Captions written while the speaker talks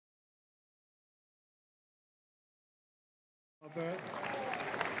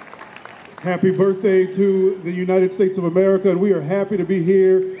Happy birthday to the United States of America, and we are happy to be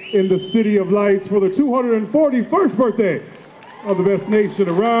here in the City of Lights for the 241st birthday of the best nation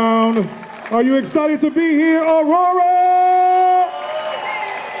around. Are you excited to be here, Aurora?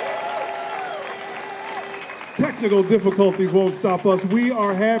 Technical difficulties won't stop us. We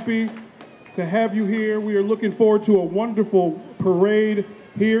are happy to have you here. We are looking forward to a wonderful parade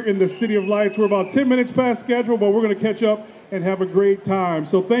here in the City of Lights. We're about 10 minutes past schedule, but we're going to catch up and have a great time.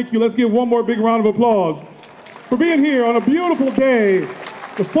 So thank you. Let's give one more big round of applause for being here on a beautiful day,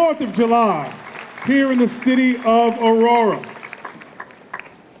 the 4th of July, here in the city of Aurora.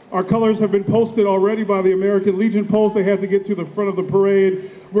 Our colors have been posted already by the American Legion Post. They had to get to the front of the parade.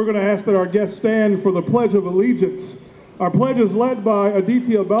 We're going to ask that our guests stand for the Pledge of Allegiance. Our pledge is led by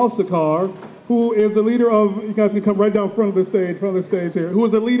Aditya Balsekar, who is a leader of, you guys can come right down front of the stage here, who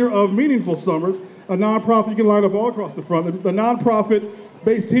is a leader of Meaningful Summers, a nonprofit, you can line up all across the front, a nonprofit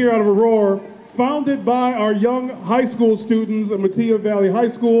based here out of Aurora, founded by our young high school students at Mattia Valley High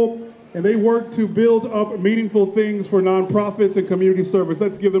School, and they work to build up meaningful things for nonprofits and community service.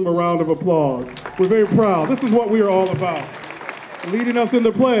 Let's give them a round of applause. We're very proud. This is what we are all about. Leading us in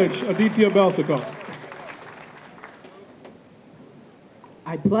the pledge, Aditya Balsekar.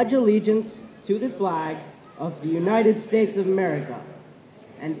 I pledge allegiance to the flag of the United States of America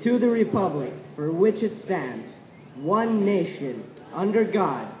and to the republic for which it stands, one nation, under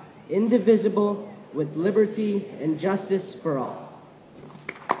God, indivisible, with liberty and justice for all.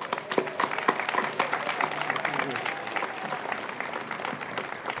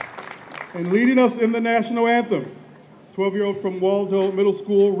 And leading us in the national anthem, 12-year-old from Waldo Middle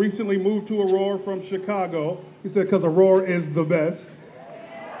School, recently moved to Aurora from Chicago. He said, because Aurora is the best.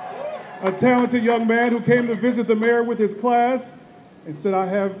 A talented young man who came to visit the mayor with his class and said, I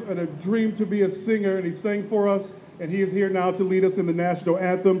have a dream to be a singer, and he sang for us, and he is here now to lead us in the national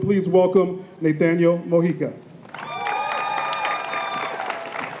anthem. Please welcome Nathaniel Mojica.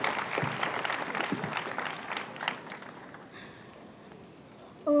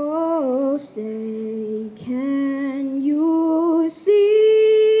 Oh, say, can you see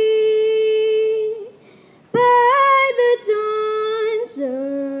by the dawn's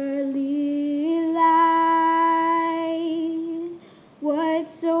early light what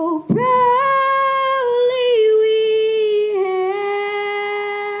so proudly we hailed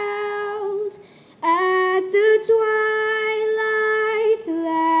at the twilight's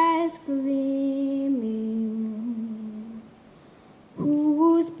last gleaming,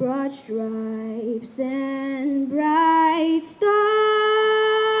 whose broad stripes and bright stars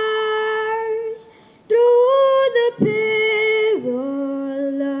through the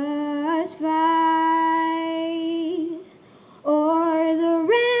perilous fight o'er the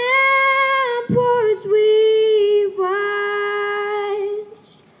ramparts we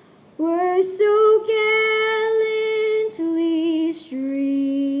watched were so gallantly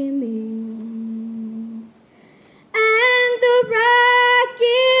streaming, and the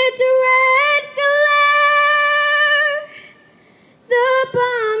rocket's red glare, the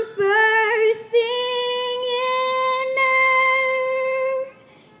bombs bursting in air,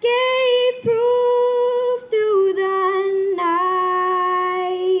 gave proof through the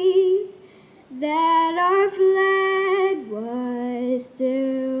night that our flag was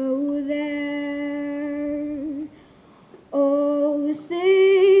still there. Oh,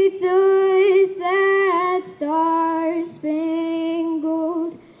 say does that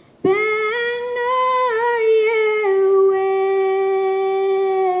star-spangled banner yet wave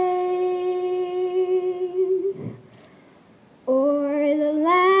o'er the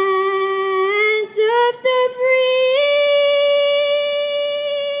lands of the free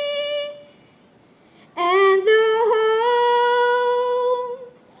and the home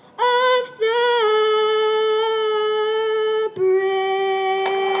of the brave.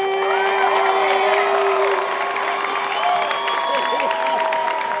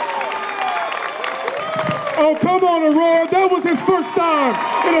 Oh, come on, Aurora. That was his first time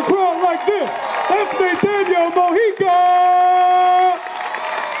in a crowd like this. That's Nathaniel Mojica.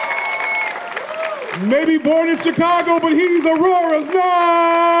 Maybe born in Chicago, but he's Aurora's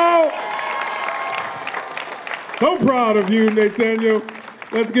now. So proud of you, Nathaniel.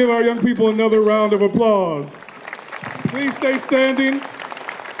 Let's give our young people another round of applause. Please stay standing.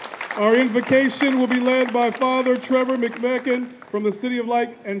 Our invocation will be led by Father Trevor McMacken from the City of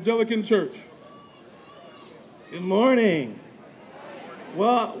Light Anglican Church. Good morning.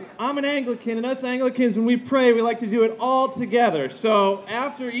 Well, I'm an Anglican, and us Anglicans, when we pray, we like to do it all together. So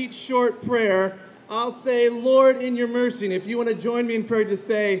after each short prayer, I'll say, Lord, in your mercy. And if you want to join me in prayer, just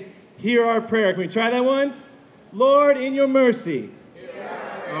say, hear our prayer. Can we try that once? Lord, in your mercy.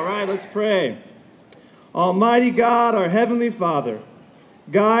 All right, let's pray. Almighty God, our Heavenly Father,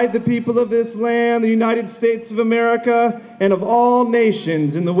 guide the people of this land, the United States of America, and of all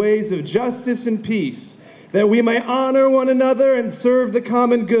nations in the ways of justice and peace, that we may honor one another and serve the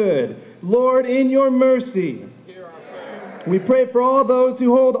common good. Lord, in your mercy. We pray for all those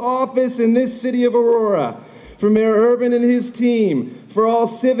who hold office in this city of Aurora, for Mayor Urban and his team, for all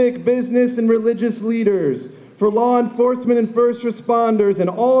civic, business, and religious leaders, for law enforcement and first responders, and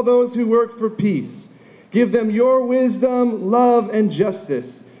all those who work for peace. Give them your wisdom, love, and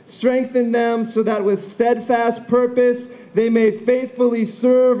justice. Strengthen them so that with steadfast purpose, they may faithfully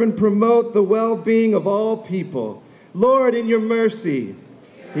serve and promote the well-being of all people. Lord, in your mercy,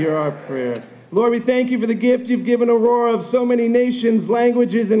 hear our prayer. Lord, we thank you for the gift you've given Aurora of so many nations,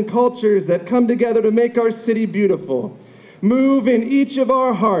 languages, and cultures that come together to make our city beautiful. Move in each of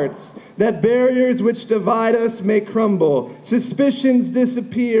our hearts, that barriers which divide us may crumble, suspicions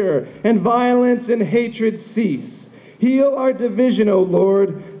disappear, and violence and hatred cease. Heal our division, O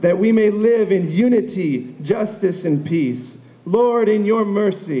Lord, that we may live in unity, justice, and peace. Lord, in your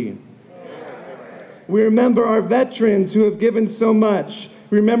mercy. We remember our veterans who have given so much.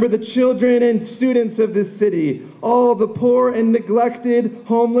 Remember the children and students of this city, all the poor and neglected,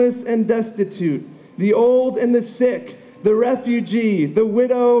 homeless and destitute, the old and the sick, the refugee, the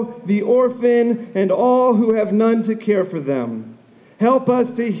widow, the orphan, and all who have none to care for them. Help us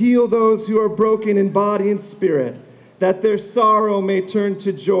to heal those who are broken in body and spirit, that their sorrow may turn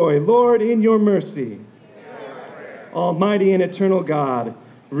to joy. Lord, in your mercy. Almighty and eternal God,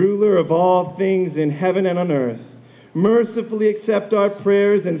 ruler of all things in heaven and on earth, mercifully accept our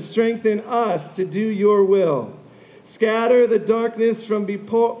prayers and strengthen us to do your will. Scatter the darkness from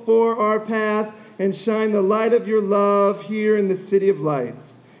before our path and shine the light of your love here in the City of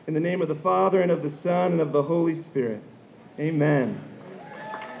Lights. In the name of the Father, and of the Son, and of the Holy Spirit. Amen.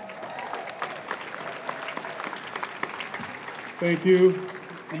 Thank you.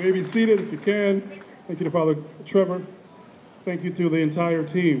 You may be seated if you can. Thank you to Father Trevor. Thank you to the entire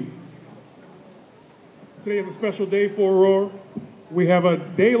team. Today is a special day for Aurora. We have a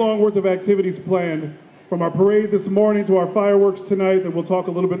day-long worth of activities planned, from our parade this morning to our fireworks tonight that we'll talk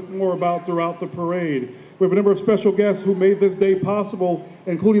a little bit more about throughout the parade. We have a number of special guests who made this day possible,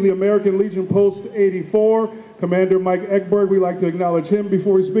 including the American Legion Post 84, Commander Mike Egbert. We'd like to acknowledge him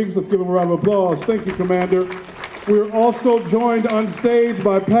before he speaks. Let's give him a round of applause. Thank you, Commander. We're also joined on stage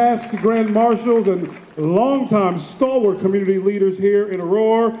by past Grand Marshals and longtime stalwart community leaders here in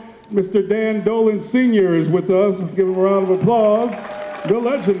Aurora. Mr. Dan Dolan Sr. is with us. Let's give him a round of applause. The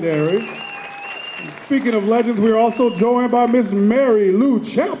legendary. And speaking of legends, we're also joined by Miss Mary Lou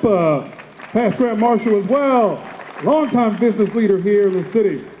Champa, past Grand Marshal as well, longtime business leader here in the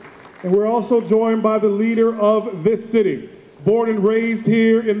city. And we're also joined by the leader of this city. Born and raised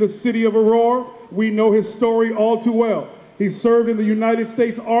here in the city of Aurora, we know his story all too well. He served in the United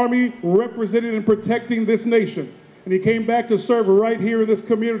States Army, representing and protecting this nation. And he came back to serve right here in this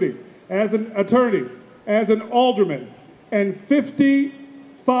community as an attorney, as an alderman. And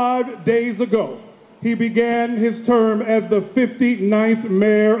 55 days ago, he began his term as the 59th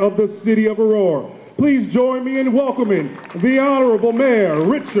mayor of the city of Aurora. Please join me in welcoming the Honorable Mayor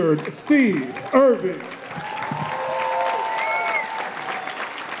Richard C. Irving.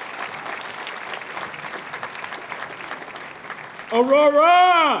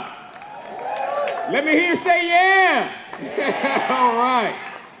 Aurora! Let me hear you say yeah! All right.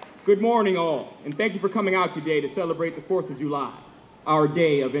 Good morning, all, and thank you for coming out today to celebrate the 4th of July, our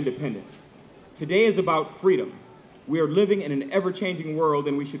Day of Independence. Today is about freedom. We are living in an ever-changing world,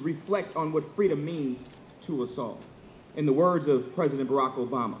 and we should reflect on what freedom means to us all. In the words of President Barack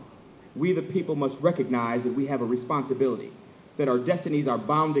Obama, we the people must recognize that we have a responsibility, that our destinies are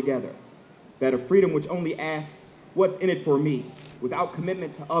bound together, that a freedom which only asks, what's in it for me, without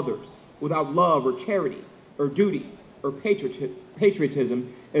commitment to others, without love or charity or duty or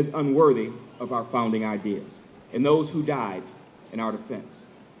patriotism, is unworthy of our founding ideas and those who died in our defense.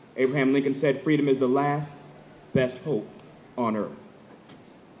 Abraham Lincoln said, freedom is the last best hope on earth.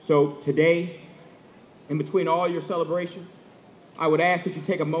 So today, in between all your celebrations, I would ask that you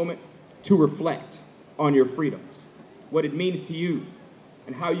take a moment to reflect on your freedoms, what it means to you,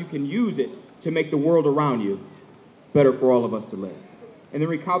 and how you can use it to make the world around you better for all of us to live. And then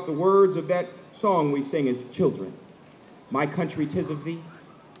recount the words of that song we sing as children. My country, 'tis of thee,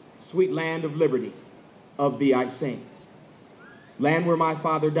 sweet land of liberty, of thee I sing. Land where my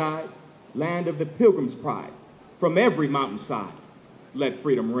father died, land of the pilgrim's pride, from every mountainside, let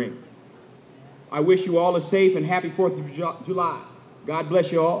freedom ring. I wish you all a safe and happy 4th of July. God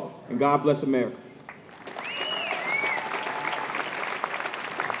bless you all, and God bless America.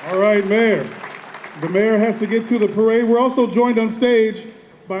 All right, Mayor. The mayor has to get to the parade. We're also joined on stage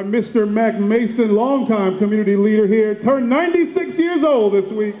by Mr. Mac Mason, longtime community leader here, turned 96 years old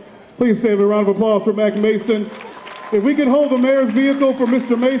this week. Please save a round of applause for Mac Mason. If we could hold the mayor's vehicle for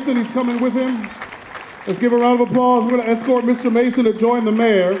Mr. Mason, he's coming with him. Let's give a round of applause. We're going to escort Mr. Mason to join the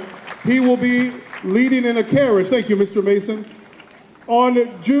mayor. He will be leading in a carriage. Thank you, Mr. Mason. On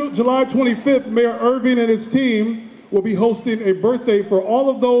July 25th, Mayor Irving and his team will be hosting a birthday for all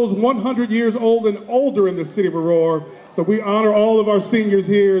of those 100 years old and older in the city of Aurora. So we honor all of our seniors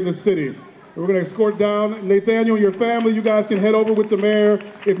here in the city. We're going to escort down Nathaniel and your family. You guys can head over with the mayor.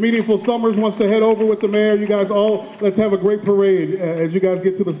 If Meaningful Summers wants to head over with the mayor, you guys all, let's have a great parade as you guys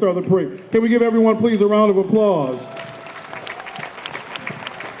get to the start of the parade. Can we give everyone, please, a round of applause?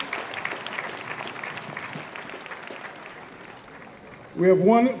 We have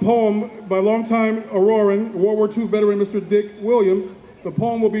one poem by longtime Auroran, World War II veteran Mr. Dick Williams. The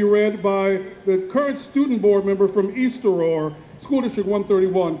poem will be read by the current student board member from East Aurora, School District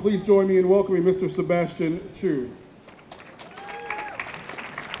 131. Please join me in welcoming Mr. Sebastian Chu.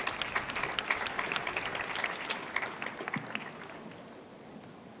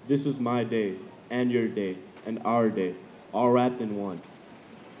 This is my day, and your day, and our day, all wrapped in one.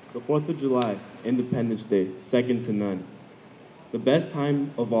 The 4th of July, Independence Day, second to none. The best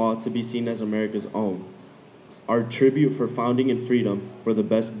time of all to be seen as America's own. Our tribute for founding and freedom for the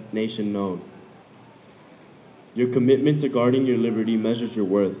best nation known. Your commitment to guarding your liberty measures your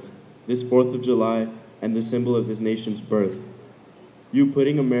worth. This 4th of July and the symbol of this nation's birth. You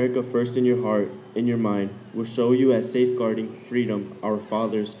putting America first in your heart, in your mind, will show you as safeguarding freedom our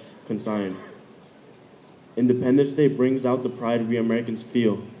fathers consigned. Independence Day brings out the pride we Americans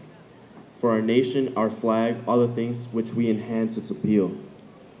feel. For our nation, our flag, all the things which we enhance its appeal.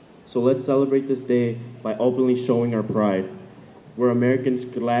 So let's celebrate this day by openly showing our pride. We're Americans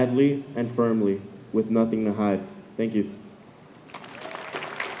gladly and firmly, with nothing to hide. Thank you.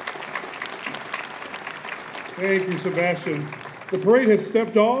 Thank you, Sebastian. The parade has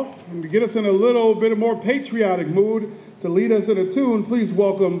stepped off, and to get us in a little bit of more patriotic mood, to lead us in a tune, please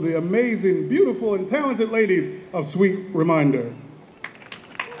welcome the amazing, beautiful, and talented ladies of Sweet Reminder.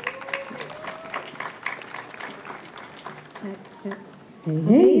 Check. Hey.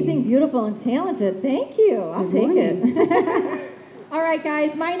 Amazing, beautiful, and talented. Thank you. I'll take it. All right,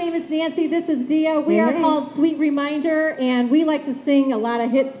 guys, my name is Nancy. This is Dia. We are called Sweet Reminder, and we like to sing a lot of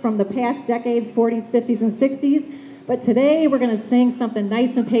hits from the past decades, 40s, 50s, and 60s. But today we're going to sing something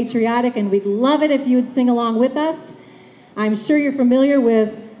nice and patriotic, and we'd love it if you would sing along with us. I'm sure you're familiar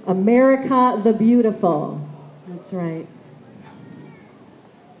with America the Beautiful. That's right.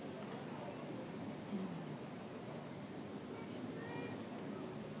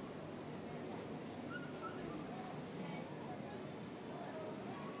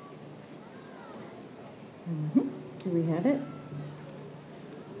 Do we have it?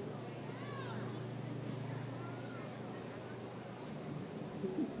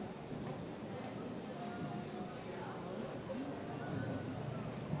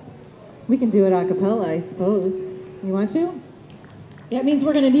 We can do it a cappella, I suppose. You want to? That means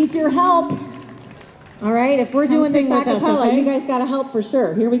we're going to need your help. All right, if we're doing this a cappella, okay? You guys got to help for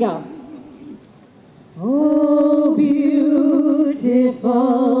sure. Here we go. Oh, beautiful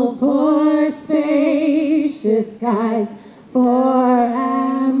for spacious skies, for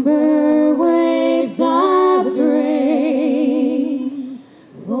amber waves of grain,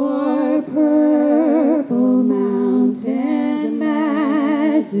 for purple mountains and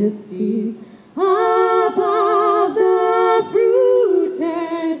majesties above the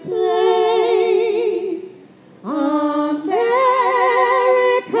fruited plain. America,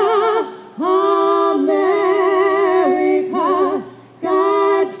 America,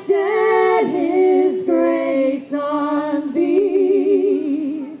 God shed his grace on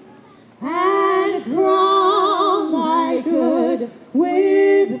thee, and crown thy good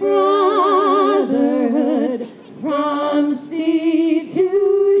with brotherhood from sea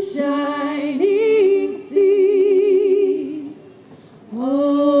to shining sea.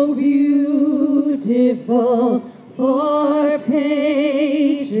 Oh, beautiful for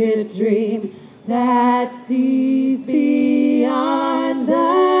patriot's dream that sees beyond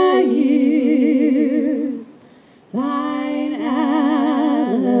the years. Thine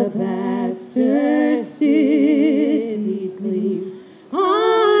alabaster cities gleam,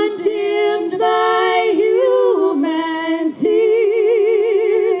 undimmed by human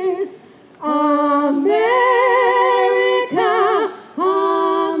tears. America,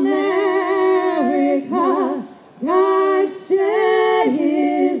 America, God shed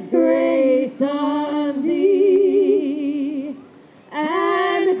his grace on thee,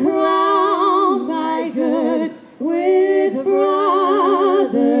 and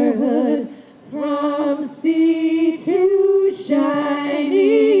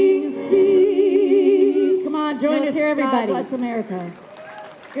everybody. God bless America.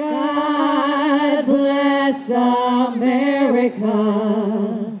 God bless America,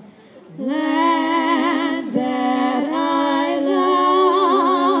 land that I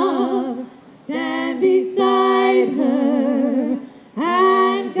love. Stand beside her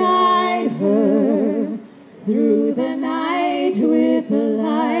and guide her through the night with the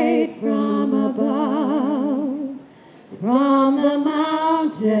light from above. From the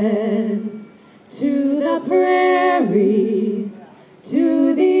mountains to the prairies,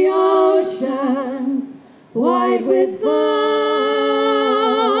 to the oceans white with foam.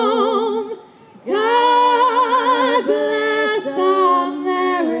 God bless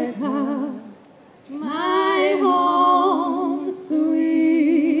America, my home,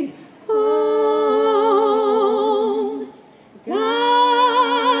 sweet home.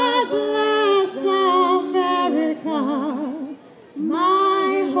 God bless America,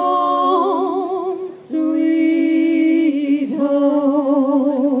 my home, sweet home.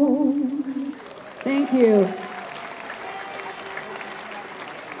 Thank you.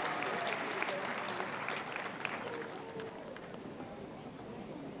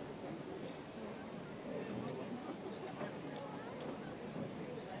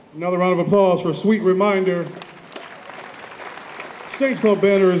 Another round of applause for Sweet Reminder. Exchange Club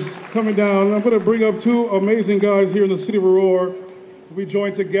banners coming down. I'm going to bring up two amazing guys here in the city of Aurora. We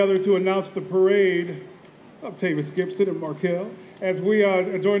join together to announce the parade. What's up, Tavis Gibson and Markel? As we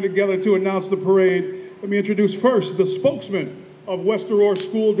join together to announce the parade, let me introduce first the spokesman of West Aurora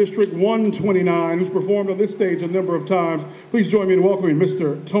School District 129, who's performed on this stage a number of times. Please join me in welcoming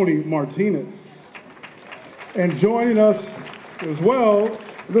Mr. Tony Martinez. And joining us as well,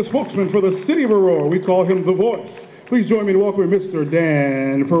 the spokesman for the city of Aurora. We call him the Voice. Please join me in welcoming Mr.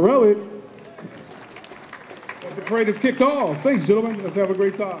 Dan Farrelly. The parade is kicked off. Thanks, gentlemen. Let's have a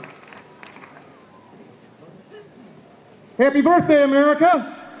great time. Happy birthday, America!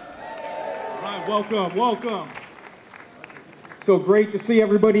 All right, welcome, welcome. So great to see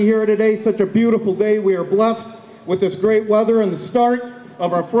everybody here today. Such a beautiful day. We are blessed with this great weather and the start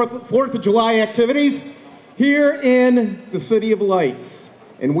of our 4th of July activities here in the City of Lights.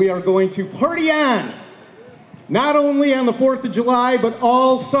 And we are going to party on, not only on the 4th of July, but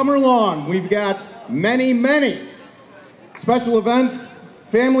all summer long. We've got many, many special events,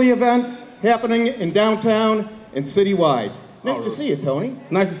 family events happening in downtown and citywide. Nice to see you, Tony.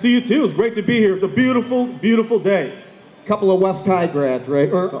 It's nice to see you too. It's great to be here. It's a beautiful, beautiful day. Couple of West High grads,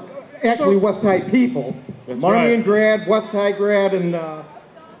 right? Or actually West High people. That's Marmion right. grad, West High grad, and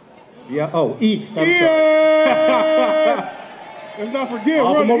East. I'm sorry. Yeah! Let's not forget,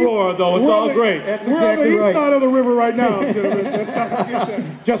 All we're from on the Aurora, though. It's all great. That's We're on exactly the east right. side of the river right now, gentlemen. Let's not forget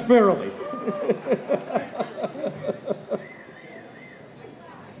that. Just barely.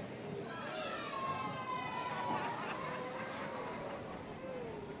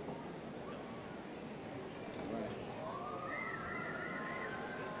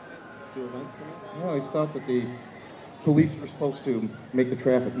 I always thought that the police were supposed to make the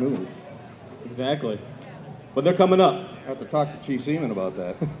traffic move. Exactly. But they're coming up. I have to talk to Chief Seaman about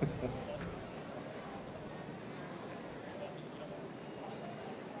that.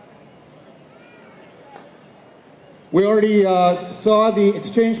 We already saw the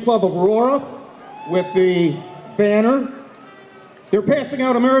Exchange Club of Aurora with the banner. They're passing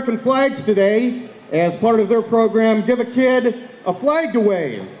out American flags today as part of their program, Give a Kid a Flag to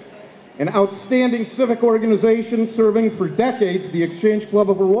Wave. An outstanding civic organization serving for decades, the Exchange Club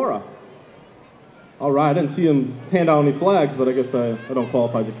of Aurora. All right, I didn't see him hand out any flags, but I guess I don't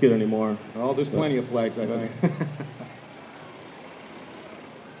qualify as a kid anymore. Oh, there's plenty of flags, I think.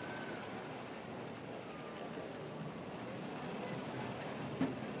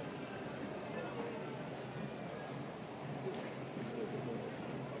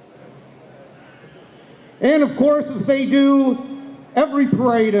 And of course, as they do every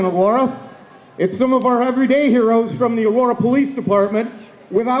parade in Aurora, it's some of our everyday heroes from the Aurora Police Department,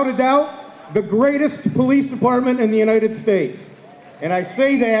 without a doubt, the greatest police department in the United States. And I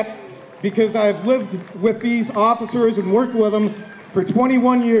say that because I've lived with these officers and worked with them for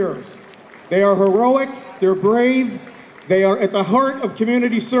 21 years. They are heroic, they're brave, they are at the heart of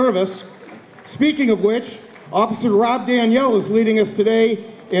community service. Speaking of which, Officer Rob Danielle is leading us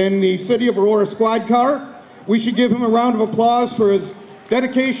today in the City of Aurora squad car. We should give him a round of applause for his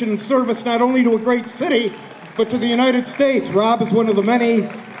dedication and service not only to a great city, but to the United States. Rob is one of the many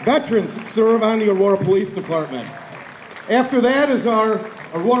veterans that serve on the Aurora Police Department. After that is our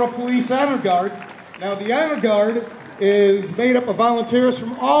Aurora Police Honor Guard. Now the Honor Guard is made up of volunteers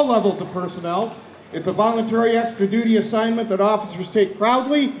from all levels of personnel. It's a voluntary extra duty assignment that officers take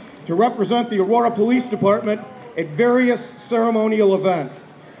proudly to represent the Aurora Police Department at various ceremonial events.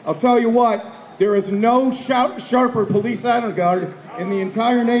 I'll tell you what, there is no sharper police honor guard in the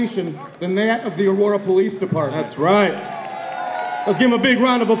entire nation than that of the Aurora Police Department. That's right. Let's give them a big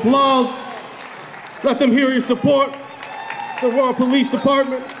round of applause. Let them hear your support. The Aurora Police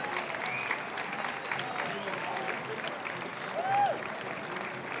Department.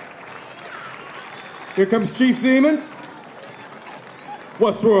 Here comes Chief Zeman.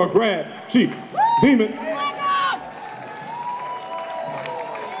 West Aurora grad, Chief Zeman.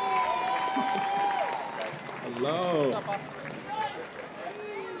 Hello.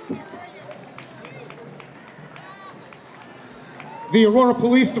 The Aurora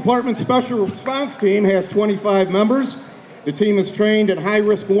Police Department Special Response Team has 25 members. The team is trained in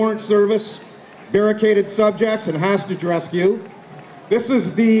high-risk warrant service, barricaded subjects, and hostage rescue. This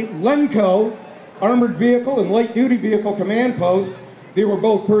is the Lenco Armored Vehicle and Light Duty Vehicle Command Post. They were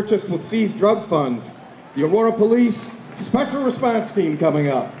both purchased with seized drug funds. The Aurora Police Special Response Team coming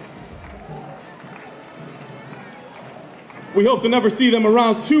up. We hope to never see them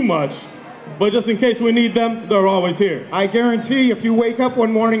around too much, but just in case we need them, they're always here. I guarantee if you wake up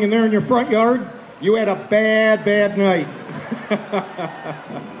one morning and they're in your front yard, you had a bad, bad night.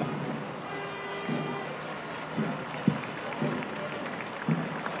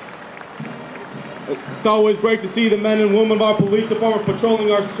 It's always great to see the men and women of our police department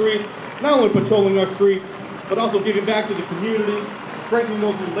patrolling our streets, not only patrolling our streets, but also giving back to the community, strengthening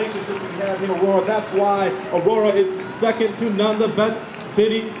those relationships we have in Aurora. That's why Aurora is second to none the best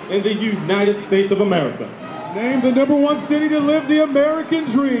city in the United States of America. Named the #1 city to live the American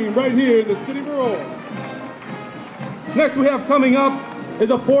dream, right here in the city of Aurora. Next we have coming up is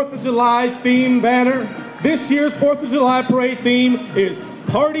the 4th of July theme banner. This year's 4th of July parade theme is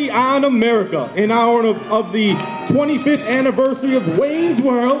Party on America, in honor of the 25th anniversary of Wayne's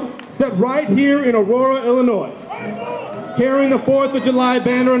World, set right here in Aurora, Illinois. Carrying the 4th of July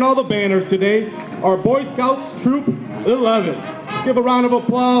banner and all the banners today are Boy Scouts Troop 11. Let's give a round of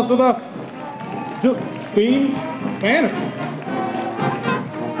applause for the theme banner.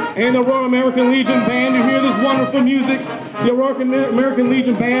 And the Aurora American Legion Band. You hear this wonderful music. The Aurora American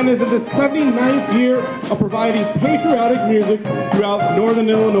Legion Band is in the 79th year of providing patriotic music throughout northern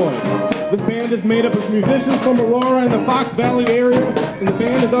Illinois. This band is made up of musicians from Aurora and the Fox Valley area, and the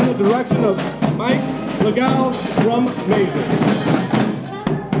band is under the direction of Mike Legal, drum major.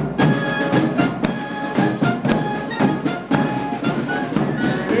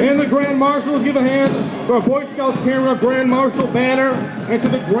 And the Grand Marshals, give a hand for our Boy Scouts carrying our Grand Marshal banner, and to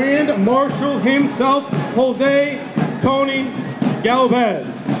the Grand Marshal himself, Jose Tony Galvez.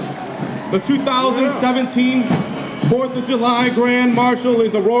 The 2017 4th of July Grand Marshal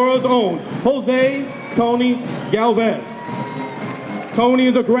is Aurora's own Jose Tony Galvez. Tony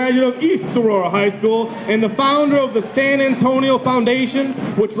is a graduate of East Aurora High School and the founder of the San Antonio Foundation,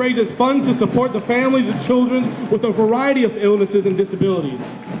 which raises funds to support the families of children with a variety of illnesses and disabilities.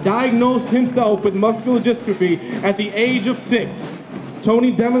 Diagnosed himself with muscular dystrophy at the age of 6,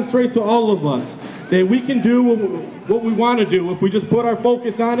 Tony demonstrates to all of us that we can do what we want to do if we just put our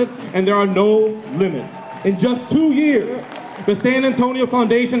focus on it, and there are no limits. In just 2 years, the San Antonio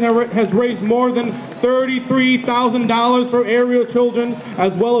Foundation has raised more than $33,000 for area children,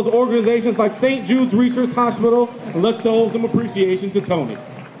 as well as organizations like St. Jude's Research Hospital. And let's show some appreciation to Tony.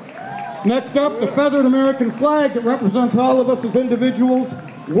 Next up, the feathered American flag that represents all of us as individuals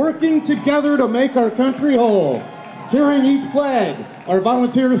working together to make our country whole. Carrying each flag are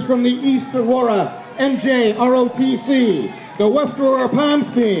volunteers from the East Aurora NJROTC, the West Aurora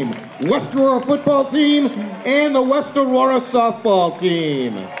Palms team, West Aurora football team, and the West Aurora softball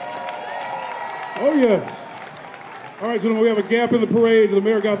team. Oh yes. All right, gentlemen, we have a gap in the parade. The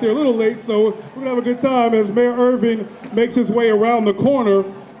mayor got there a little late, so we're gonna have a good time as Mayor Irving makes his way around the corner.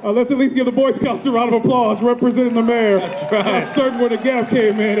 Let's at least give the Boy Scouts a round of applause representing the mayor. That's right. Not certain where the gap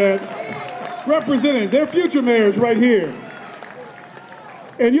came in at. Representing their future mayors right here.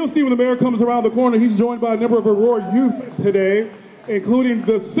 And you'll see when the mayor comes around the corner, he's joined by a number of Aurora youth today, including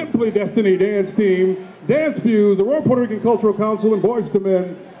the Simply Destiny dance team, Dance Fuse, Aurora Puerto Rican Cultural Council, and Boys to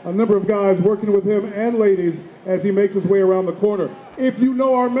Men, a number of guys working with him and ladies as he makes his way around the corner. If you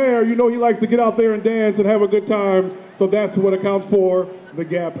know our mayor, you know he likes to get out there and dance and have a good time, so that's what accounts for the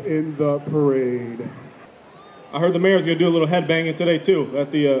gap in the parade. I heard the mayor's going to do a little headbanging today too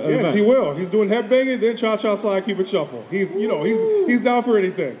at the event. Yes, he will. He's doing headbanging, then cha-cha slide, Cupid shuffle. He's down for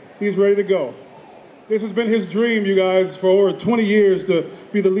anything. He's ready to go. This has been his dream, you guys, for over 20 years to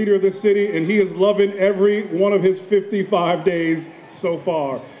be the leader of this city, and he is loving every one of his 55 days so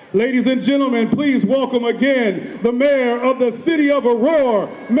far. Ladies and gentlemen, please welcome again the mayor of the city of Aurora,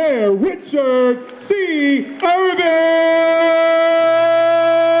 Mayor Richard C. Irvin!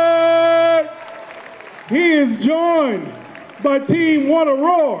 He is joined by Team One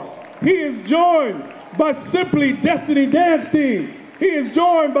Aurora. He is joined by Simply Destiny Dance Team. He is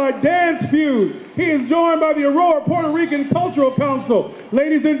joined by Dance Fuse. He is joined by the Aurora Puerto Rican Cultural Council.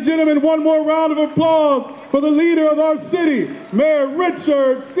 Ladies and gentlemen, one more round of applause for the leader of our city, Mayor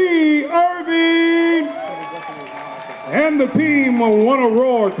Richard C. Irvin. And the Team One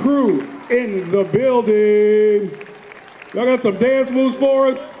Aurora crew in the building. Y'all got some dance moves for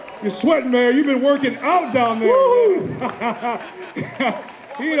us? You're sweating, Mayor. You've been working out down there.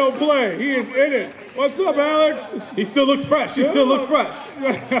 He don't play. He is in it. What's up, Alex? He still looks fresh. He still looks fresh.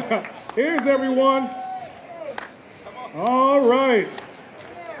 Here's everyone. All right.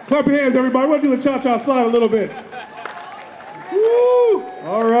 Clap your hands, everybody. We're going to do the cha-cha slide a little bit. Woo!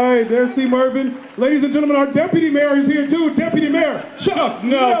 All right, there's Team Irvin. Ladies and gentlemen, our deputy mayor is here too. Deputy Mayor Chuck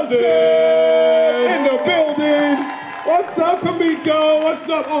Nelson in the building. What's up, Kamiko? What's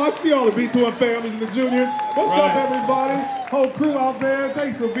up? Oh, I see all the B2M families and the juniors. What's up, everybody? Whole crew out there,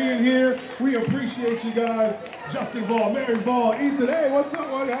 thanks for being here. We appreciate you guys. Justin Ball, Mary Ball, Ethan, hey, what's up,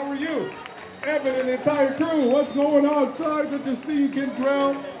 buddy? How are you? Evan and the entire crew, what's going on outside? Good to see you,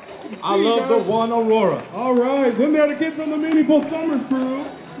 Kentrell. I love the One Aurora. All right, then there are the kids from the Meaningful Summers crew.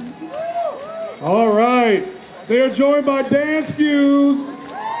 All right, they are joined by Dance Fuse.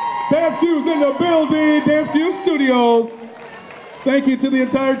 Dance Fuse in the building, Dance Fuse Studios. Thank you to the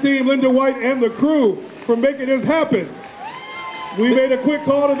entire team, Linda White and the crew, for making this happen. We made a quick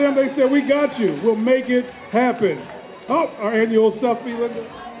call to them. They said, we got you. We'll make it happen. Oh, our annual selfie, Linda.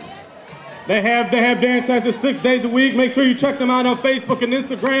 They have dance classes 6 days a week. Make sure you check them out on Facebook and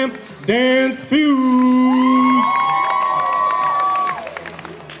Instagram. Dance Fuse.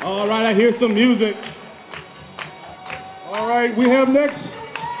 All right, I hear some music. All right, we have next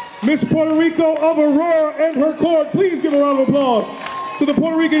Miss Puerto Rico of Aurora and her court. Please give a round of applause to the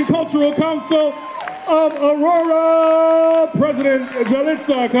Puerto Rican Cultural Council of Aurora, President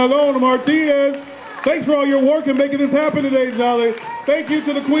Jalitza Calon Martinez. Thanks for all your work in making this happen today, Jolly. Thank you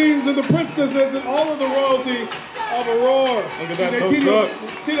to the queens and the princesses and all of the royalty of Aurora. Look at that,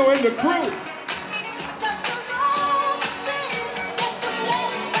 Tino and the crew.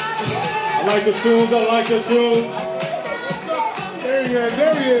 I like the tunes, I like the tunes. There he is,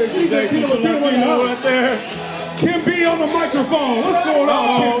 there he is. Tino right there. Kim B on the microphone. What's going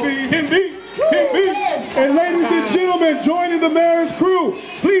on, Kim B? And ladies and gentlemen, joining the mayor's crew,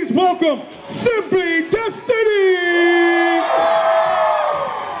 please welcome Simply Destiny!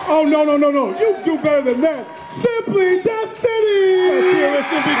 Oh, no. You do better than that. Simply Destiny!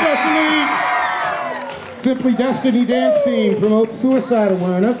 Simply Destiny Dance Team promotes suicide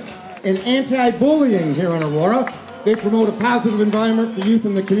awareness and anti-bullying here in Aurora. They promote a positive environment for youth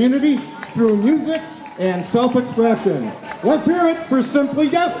in the community through music and self-expression. Let's hear it for Simply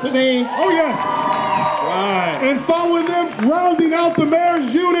Destiny. Oh, yes. Right. And following them, rounding out the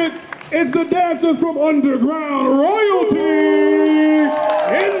mayor's unit, it's the dancers from Underground Royalty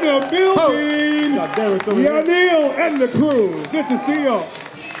in the building. Yanil and the crew. Good to see y'all.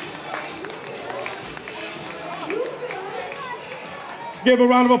 Give a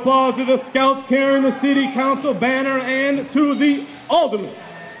round of applause to the Scouts carrying the City Council banner and to the Aldermen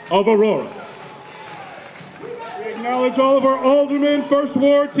of Aurora. We acknowledge all of our aldermen. First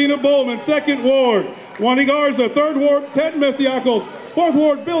Ward, Tina Bowman. Second Ward, Juani Garza. Third Ward, Ted Messiacos. Fourth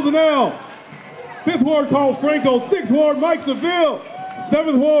Ward, Bill Donnell. Fifth Ward, Carl Franco. Sixth Ward, Mike Seville.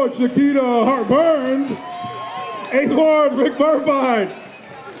 Seventh Ward, Shakita Hart Burns. Eighth Ward, Rick Burbine.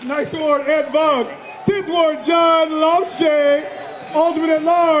 Ninth Ward, Ed Bug. 10th Ward, John Lomshay. Alderman at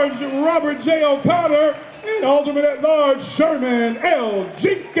Large, Robert J. O'Connor. And Alderman at Large, Sherman L.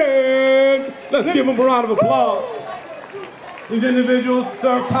 Jenkins. Let's give them a round of applause. These individuals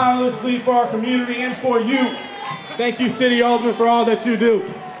serve tirelessly for our community and for you. Thank you, City Alderman, for all that you do.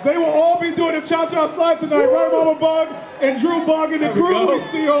 They will all be doing a cha-cha slide tonight, right, Mama Bug and Drew Bug and the crew. We'll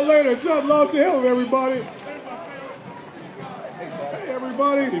see y'all later. John Love, say hello, everybody. Hey,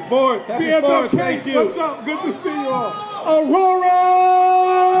 everybody. Happy 4th. Happy 4th. Thank you. What's up? Good to see you all. Aurora!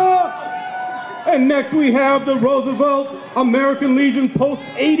 And next we have the Roosevelt American Legion Post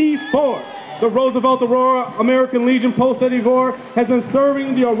 84. The Roosevelt Aurora American Legion Post 84 has been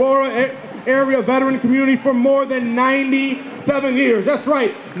serving the Aurora area veteran community for more than 97 years. That's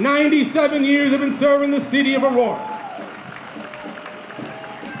right, 97 years have been serving the city of Aurora.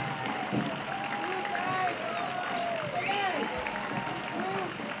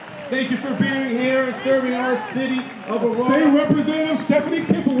 Thank you for being here and serving our city of Aurora. State Representative Stephanie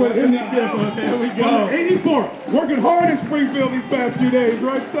Kiffelwood in the house. There we go. 84, working hard in Springfield these past few days,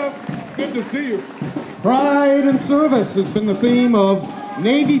 right, Steph? Good to see you. Pride and service has been the theme of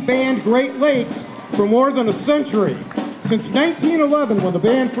Navy Band Great Lakes for more than a century. Since 1911, when the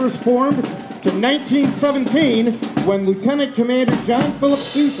band first formed, to 1917, when Lieutenant Commander John Philip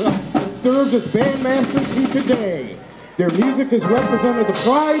Sousa served as bandmaster, to today. Their music has represented the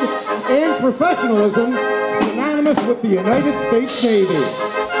pride and professionalism synonymous with the United States Navy.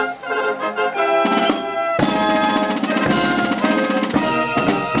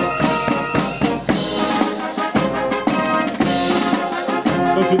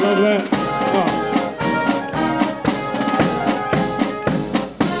 Don't you love that? Oh.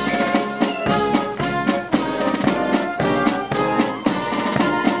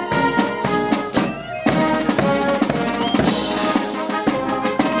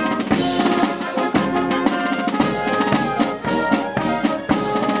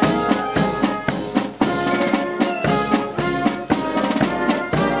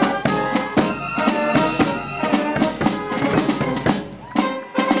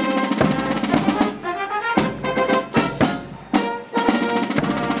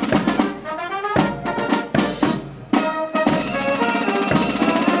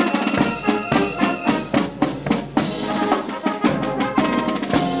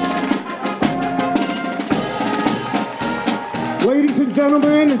 Ladies and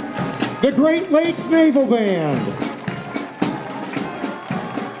gentlemen, the Great Lakes Naval Band.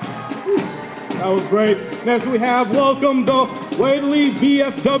 That was great. Next we have welcome the Whately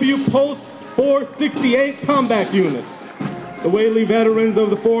VFW Post 468 Combat Unit. The Whately Veterans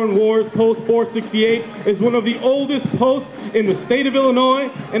of the Foreign Wars Post 468 is one of the oldest posts in the state of Illinois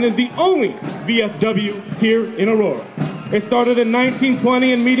and is the only VFW here in Aurora. It started in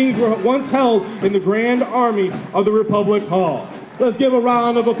 1920 and meetings were once held in the Grand Army of the Republic Hall. Let's give a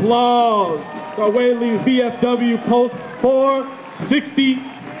round of applause for Whately VFW Post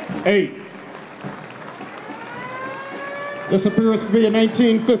 468. This appears to be a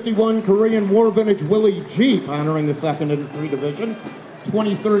 1951 Korean War vintage Willys Jeep honoring the 2nd Infantry Division,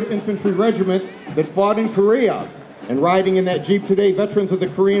 23rd Infantry Regiment that fought in Korea. And riding in that Jeep today, veterans of the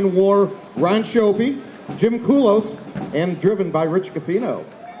Korean War, Ron Shopey, Jim Kulos, and driven by Rich Gaffino.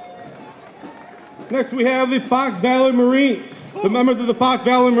 Next we have the Fox Valley Marines. The members of the Fox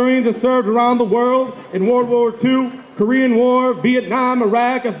Valley Marines have served around the world in World War II, Korean War, Vietnam,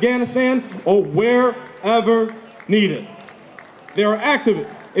 Iraq, Afghanistan, or wherever needed. They are active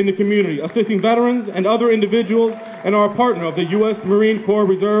in the community, assisting veterans and other individuals, and are a partner of the U.S. Marine Corps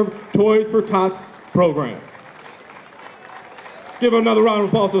Reserve Toys for Tots program. Let's give another round of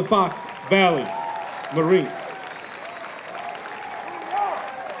applause to the Fox Valley Marines.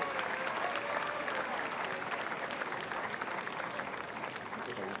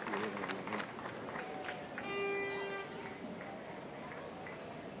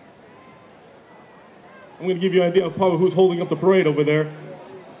 I'm going to give you an idea of probably who's holding up the parade over there.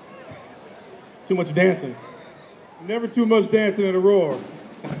 Too much dancing. Never too much dancing in Aurora.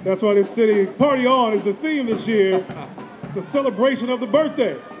 That's why this city, Party On, is the theme this year. It's a celebration of the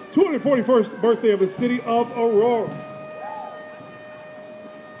birthday, 241st birthday of the city of Aurora.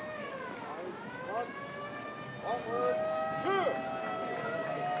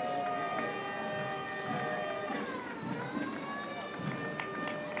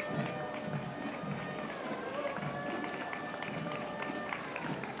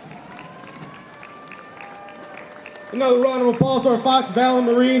 Another round of applause to our Fox Valley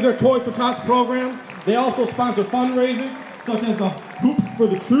Marines, their Toys for Tots programs. They also sponsor fundraisers such as the Hoops for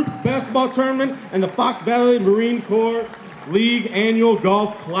the Troops basketball tournament and the Fox Valley Marine Corps League Annual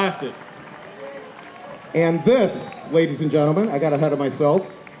Golf Classic. And this, ladies and gentlemen, I got ahead of myself,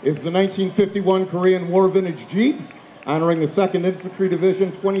 is the 1951 Korean War vintage Jeep honoring the 2nd Infantry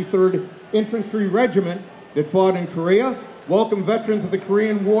Division, 23rd Infantry Regiment that fought in Korea. Welcome veterans of the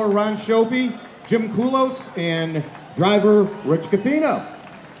Korean War, Ron Shopey, Jim Kulos, and driver Rich Gaffino.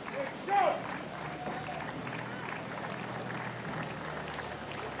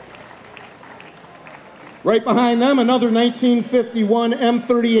 Right behind them, another 1951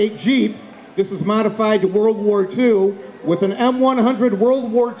 M38 Jeep. This is modified to World War II with an M100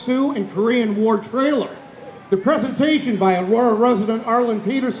 World War II and Korean War trailer. The presentation by Aurora resident Arlen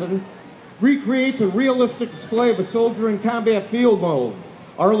Peterson recreates a realistic display of a soldier in combat field mode.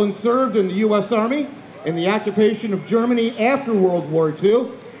 Arlen served in the U.S. Army in the occupation of Germany after World War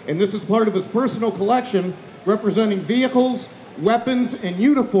II, and this is part of his personal collection representing vehicles, weapons, and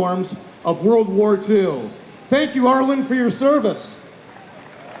uniforms of World War II. Thank you, Arlen, for your service.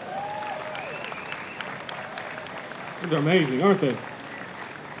 These are amazing, aren't they?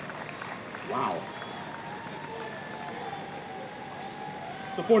 Wow.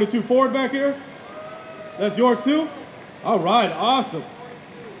 It's a 42 Ford back here. That's yours too? All right, awesome.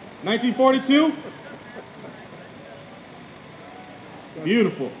 1942.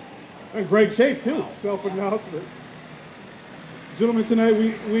 Beautiful. In great shape too. Self-announcements. Gentlemen, tonight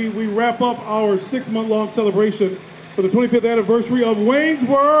we wrap up our 6-month-long celebration for the 25th anniversary of Wayne's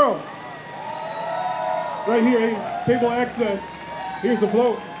World. Right here, cable access. Here's the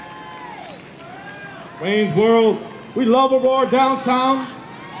float. Wayne's World. We love Aurora downtown.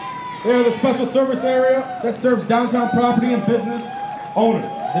 They're the special service area that serves downtown property and business owners.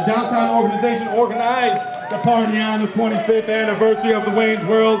 The downtown organization organized the party on the 25th anniversary of the Wayne's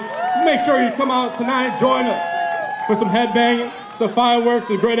World. Just make sure you come out tonight and join us for some headbanging, some fireworks,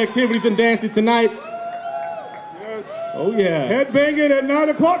 and great activities and dancing tonight. Yes. Oh yeah. Headbanging at 9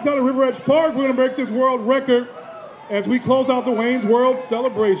 o'clock down at River Edge Park. We're gonna break this world record as we close out the Wayne's World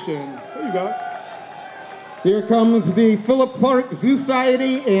celebration. There you go. Here comes the Phillip Park Zoo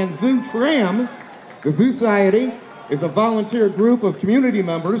Society and Zoo Tram. The Zoo Society is a volunteer group of community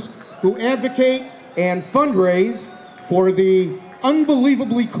members who advocate and fundraise for the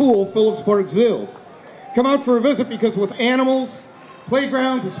unbelievably cool Phillips Park Zoo. Come out for a visit because with animals,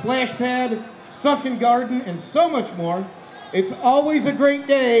 playgrounds, a splash pad, sunken garden, and so much more, it's always a great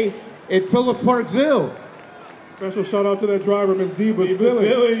day at Phillips Park Zoo. Special shout out to that driver, Miss Dee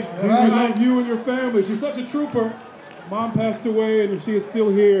Basili. We love you and your family. She's such a trooper. Mom passed away and she is still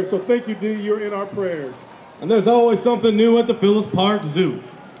here. So thank you, Dee. You're in our prayers. And there's always something new at the Phillips Park Zoo.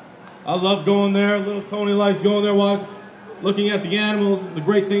 I love going there. Little Tony likes going there, looking at the animals, the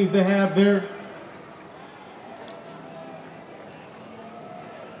great things they have there.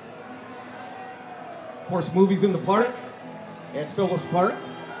 Of course, movies in the park at Phillips Park.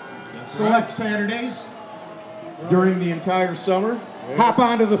 Select Saturdays during the entire summer. Yeah. Hop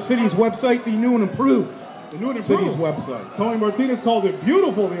onto the city's website, the new and improved. The new and improved city's website. Tony Martinez called it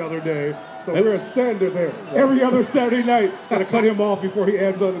beautiful the other day, so we're a standard there. Every other Saturday night, gotta cut him off before he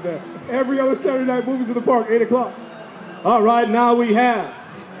adds on to that. Every other Saturday night, movies in the park, 8 o'clock. All right, now we have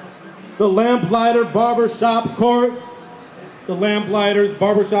the Lamplighter Barbershop Chorus. The Lamplighters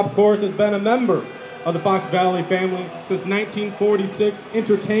Barbershop Chorus has been a member of the Fox Valley family since 1946,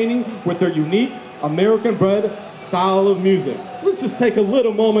 entertaining with their unique American-bred style of music. Let's just take a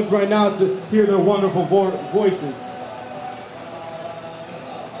little moment right now to hear their wonderful voices.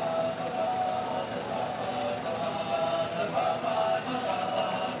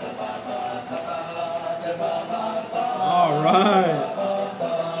 All right.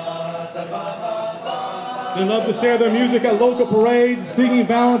 They love to share their music at local parades, singing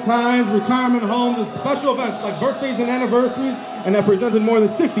Valentine's, retirement homes, and special events like birthdays and anniversaries, and have presented more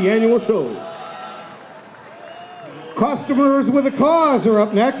than 60 annual shows. Customers with a Cause are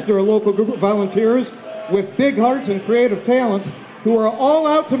up next. They're a local group of volunteers with big hearts and creative talents who are all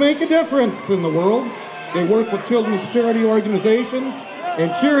out to make a difference in the world. They work with children's charity organizations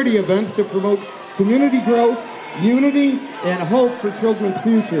and charity events to promote community growth, unity, and hope for children's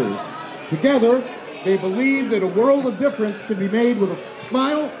futures. Together, they believe that a world of difference can be made with a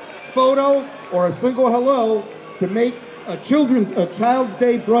smile, photo, or a single hello to make a child's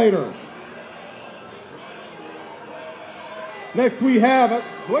day brighter. Next we have,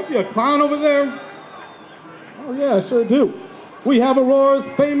 do I see a clown over there? Oh yeah, I sure do. We have Aurora's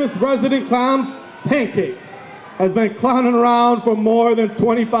famous resident clown, Pancakes, has been clowning around for more than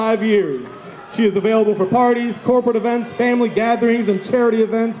 25 years. She is available for parties, corporate events, family gatherings, and charity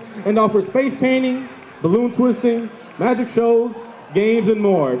events, and offers face painting, balloon twisting, magic shows, games, and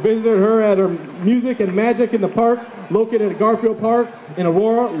more. Visit her at her Music and Magic in the Park, located at Garfield Park in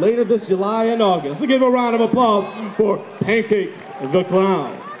Aurora, later this July and August. Let's give a round of applause for Pancakes the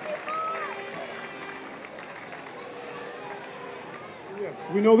Clown. Yes,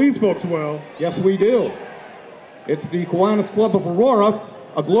 we know these folks well. Yes, we do. It's the Kiwanis Club of Aurora,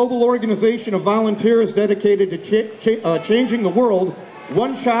 a global organization of volunteers dedicated to changing the world,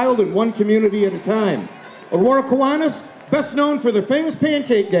 one child and one community at a time. Aurora Kiwanis, best known for their famous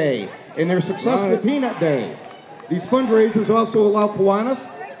Pancake Day and their successful Peanut Day. These fundraisers also allow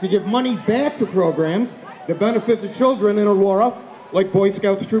Kiwanis to give money back to programs that benefit the children in Aurora, like Boy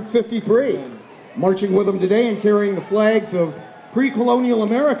Scouts Troop 53, marching with them today and carrying the flags of pre-colonial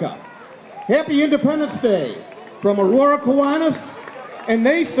America. Happy Independence Day from Aurora Kiwanis, and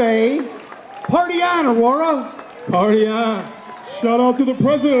they say, party on, Aurora! Party on. Shout out to the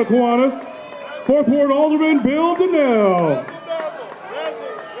president of Kiwanis, 4th Ward Alderman Bill Donnell.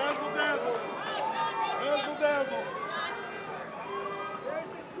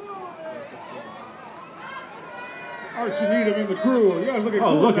 Archie Needham and the crew. You guys looking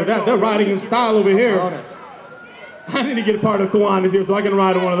Oh, cool look at that. car. They're riding in style over here. On it. I need to get a part of Kiwanis here so I can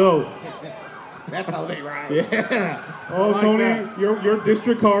ride on one of those. That's how they ride. Yeah. Oh, I like Tony, that. your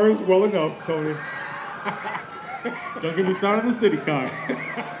district car is well enough, Tony. Don't get me started on the city car.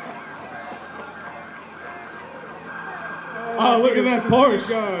 Oh, look at that Good to see Porsche. you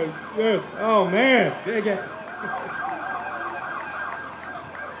guys. Yes. Oh, man. Dig it.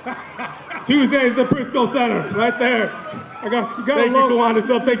 Tuesday's the Briscoe Center, right there. You gotta Thank you, love,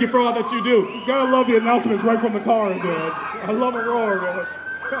 Kiwanis. Thank you for all that you do. you gotta love the announcements right from the cars, man. I love Aurora, man.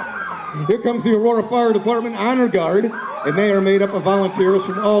 Here comes the Aurora Fire Department Honor Guard, and they are made up of volunteers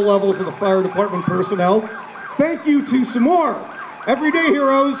from all levels of the fire department personnel. Thank you to some more everyday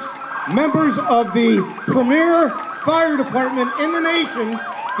heroes, members of the premier fire department in the nation,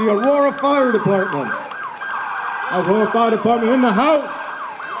 the Aurora Fire Department. Aurora Fire Department in the house.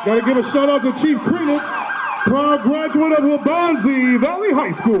 Gotta give a shout out to Chief Krenitz, proud graduate of Wabanzi Valley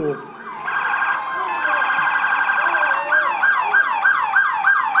High School.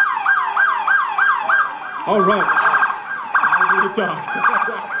 All right. I need to talk.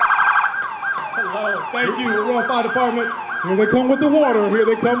 Hello. Thank you, Aurora Fire Department. Here they come with the water. Here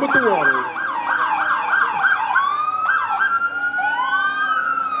they come with the water.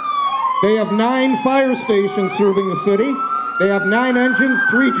 They have 9 fire stations serving the city. They have 9 engines,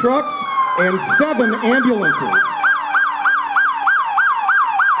 3 trucks, and 7 ambulances.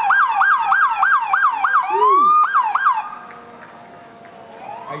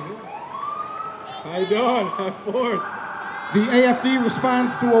 How you doing? I'm Ford. The AFD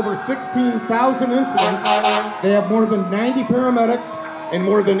responds to over 16,000 incidents. They have more than 90 paramedics and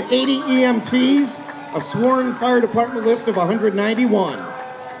more than 80 EMTs, a sworn fire department list of 191.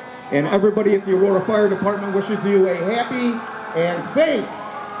 And everybody at the Aurora Fire Department wishes you a happy and safe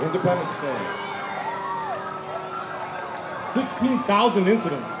Independence Day. 16,000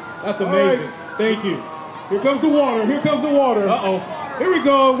 incidents. That's amazing. right. Thank you. Here comes the water. Here comes the water. Uh-oh. Here we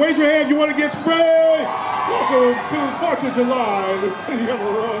go. Wave your hand if you want to get sprayed. Welcome to 4th of July, the city of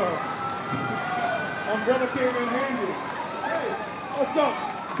Aurora. Umbrella came in handy. Hey, what's up,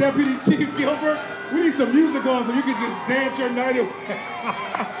 Deputy Chief Gilbert? We need some music on so you can just dance your night away.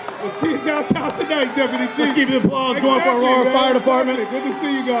 We'll see you downtown tonight, Deputy Chief. Let's keep the applause going for Aurora man. Fire Department. Good to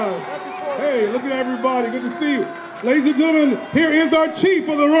see you guys. Hey, look at everybody. Good to see you. Ladies and gentlemen, here is our chief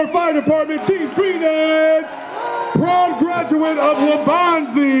of the Aurora Fire Department, Chief Krenitz, proud graduate of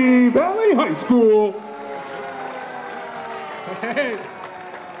Wabanzi Valley High School. Hey.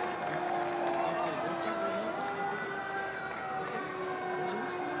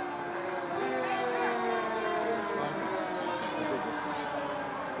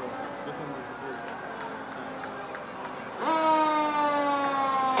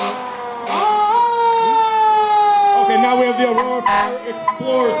 Now we have the Aurora Fire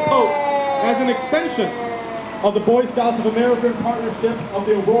Explorers Post. As an extension of the Boy Scouts of America in partnership of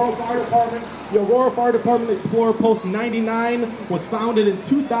the Aurora Fire Department, the Aurora Fire Department Explorer Post 99 was founded in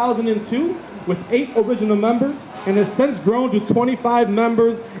 2002 with 8 original members and has since grown to 25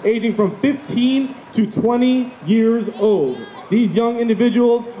 members aging from 15 to 20 years old. These young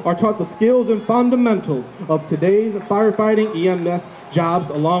individuals are taught the skills and fundamentals of today's firefighting EMS jobs,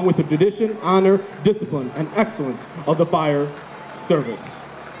 along with the tradition, honor, discipline, and excellence of the fire service.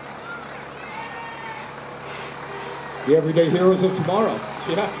 The everyday heroes of tomorrow.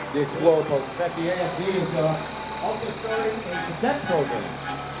 Yeah. The Explorer Post. In fact, the AFD is also starting a cadet program.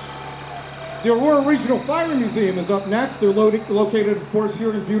 The Aurora Regional Fire Museum is up next. They're located, of course,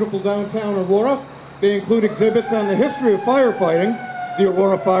 here in beautiful downtown Aurora. They include exhibits on the history of firefighting, the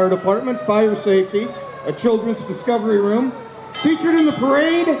Aurora Fire Department, fire safety, a children's discovery room. Featured in the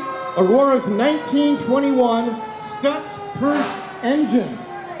parade, Aurora's 1921 Stutz Persh engine.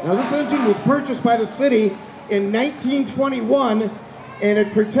 Now this engine was purchased by the city in 1921, and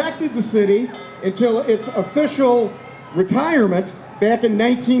it protected the city until its official retirement back in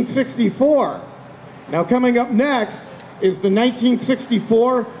 1964. Now coming up next is the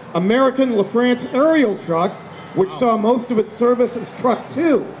 1964 American LaFrance aerial truck, which saw most of its service as Truck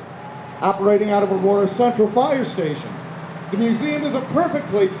 2, operating out of Aurora Central Fire Station. The museum is a perfect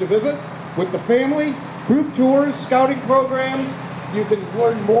place to visit with the family, group tours, scouting programs. You can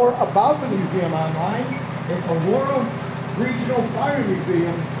learn more about the museum online at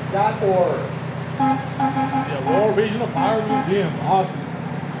AuroraRegionalFireMuseum.org. The Aurora Regional Fire Museum. Awesome.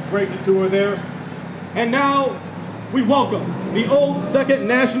 Great to tour there. And now we welcome the Old Second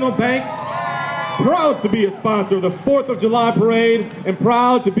National Bank, proud to be a sponsor of the 4th of July parade and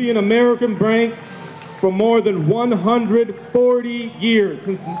proud to be an American bank for more than 140 years,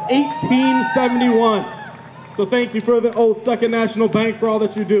 since 1871. So thank you for the Old Second National Bank for all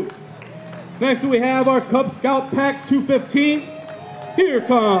that you do. Next we have our Cub Scout Pack 215. Here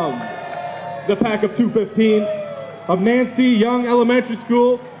come the pack of 215 of Nancy Young Elementary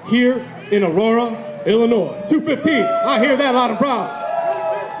School here in Aurora, Illinois. 215, I hear that loud and proud.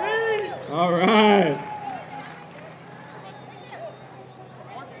 All right.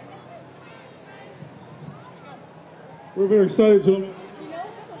 We're very excited, gentlemen.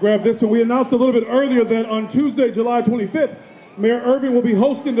 Grab this one. We announced a little bit earlier that on Tuesday, July 25th, Mayor Irving will be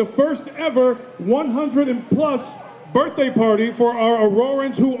hosting the first ever 100 and plus birthday party for our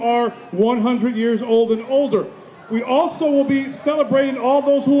Aurorans who are 100 years old and older. We also will be celebrating all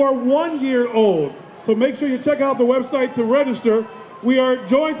those who are 1 year old. So make sure you check out the website to register. We are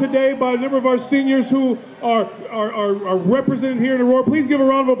joined today by a number of our seniors who are represented here in Aurora. Please give a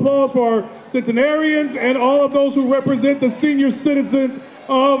round of applause for our centenarians and all of those who represent the senior citizens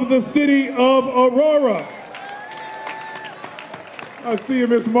of the city of Aurora. I see you,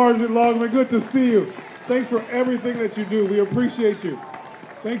 Miss Marjorie Longman. Good to see you. Thanks for everything that you do. We appreciate you.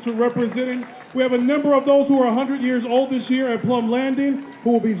 Thanks for representing. We have a number of those who are 100 years old this year at Plum Landing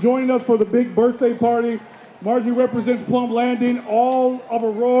who will be joining us for the big birthday party. Margie represents Plum Landing, all of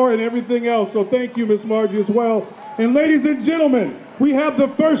Aurora and everything else. So thank you, Miss Margie, as well. And ladies and gentlemen, we have the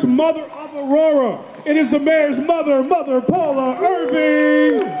first mother of Aurora. It is the mayor's mother, Mother Paula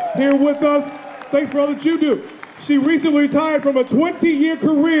Irving, here with us. Thanks for all that you do. She recently retired from a 20-year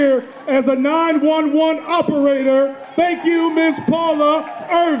career as a 911 operator. Thank you, Miss Paula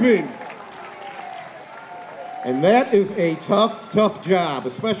Irving. And that is a tough, tough job,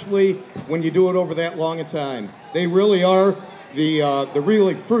 especially when you do it over that long a time. They really are the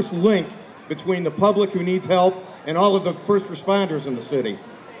really first link between the public who needs help and all of the first responders in the city.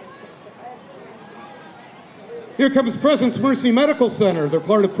 Here comes Presence Mercy Medical Center. They're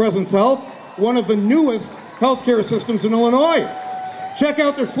part of Presence Health, one of the newest healthcare systems in Illinois. Check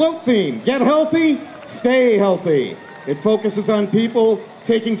out their float theme, get healthy, stay healthy. It focuses on people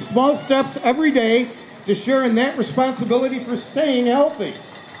taking small steps every day to share in that responsibility for staying healthy.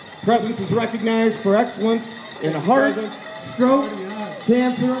 Presence is recognized for excellence in heart, stroke,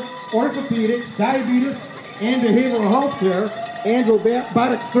 cancer, orthopedics, diabetes, and behavioral health care, and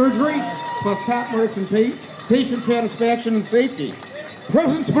robotic surgery, plus top marks in patient satisfaction and safety.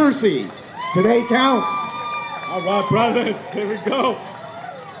 Presence Mercy, today counts. All right, brothers, here we go.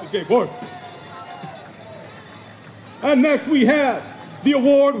 DJ Ward. And next we have the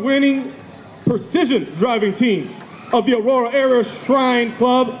award-winning precision driving team of the Aurora Area Shrine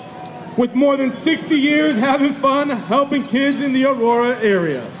Club, with more than 60 years having fun helping kids in the Aurora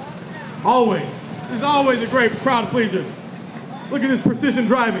area. Always, there's always a great crowd pleaser. Look at this precision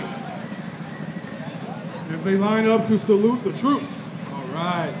driving. As they line up to salute the troops. All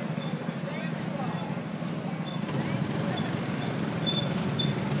right.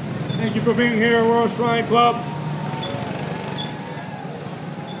 Thank you for being here, Aurora Shrine Club.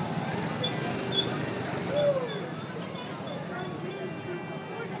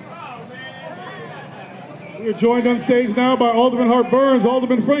 We're joined on stage now by Alderman Hart Burns,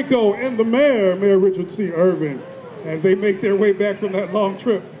 Alderman Franco, and the mayor, Mayor Richard C. Irvin, as they make their way back from that long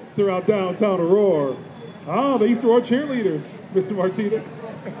trip throughout downtown Aurora. Ah, the East Aurora cheerleaders, Mr. Martinez.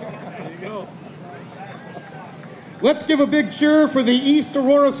 There you go. Let's give a big cheer for the East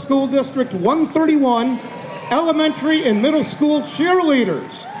Aurora School District 131 elementary and middle school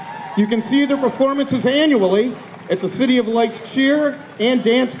cheerleaders. You can see their performances annually at the City of Lights cheer and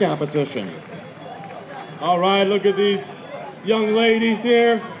dance competition. All right, look at these young ladies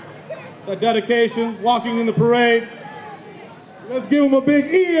here. The dedication, walking in the parade. Let's give them a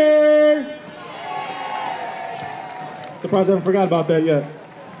big ear. Surprised I haven't forgot about that yet.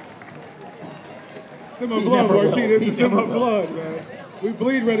 It's in my blood, Martinez. It's in my blood, man. We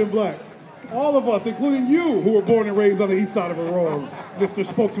bleed red and black. All of us, including you, who were born and raised on the east side of Aurora, Mr.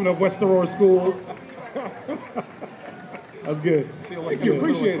 Spokesman of West Aurora Schools. That's good. I feel like Thank you.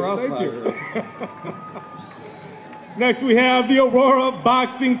 Appreciate it. Thank you. Next, we have the Aurora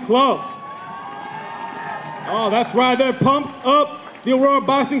Boxing Club. Oh, that's right. They're pumped up. The Aurora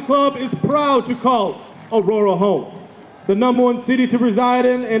Boxing Club is proud to call Aurora home, the #1 city to reside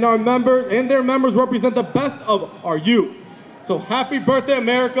in, and our members and their members represent the best of our youth. So happy birthday,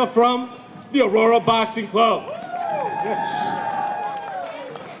 America, from the Aurora Boxing Club. Yes.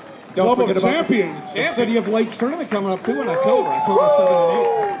 Don't forget about champions. the City of Lights tournament coming up too in October 7 and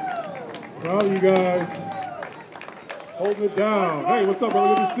 8. Proud of you guys. Holding it down. Hey, what's up,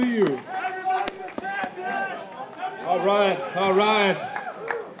 brother? Good to see you. All right, all right.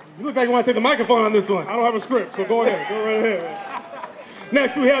 You look like you want to take the microphone on this one. I don't have a script, so go ahead. Go right ahead.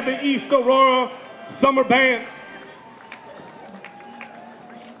 Next, we have the East Aurora Summer Band.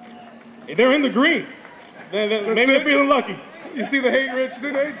 They're in the green. Maybe they're feeling lucky. You see the hate, Rich? You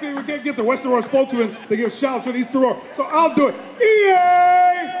see the hate? See, we can't get the Western Aurora spokesman to give shouts for the East Aurora, so I'll do it. EA!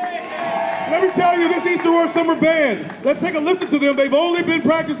 Let me tell you, this East Aurora Summer Band, let's take a listen to them. They've only been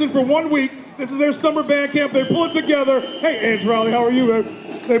practicing for 1 week. This is their summer band camp. They pull it together. Hey, Edge Raleigh, how are you,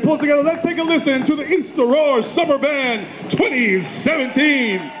 man? They pull it together. Let's take a listen to the East Aurora Summer Band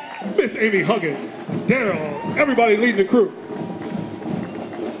 2017. Miss Amy Huggins, Daryl, everybody leading the crew.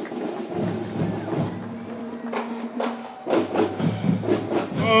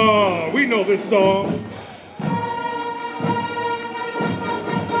 Oh, we know this song.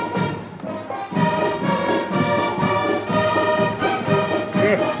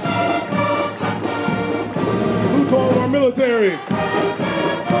 Yes. Salute to all of our military.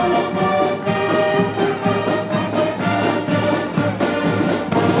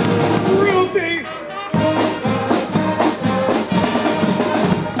 Real thing.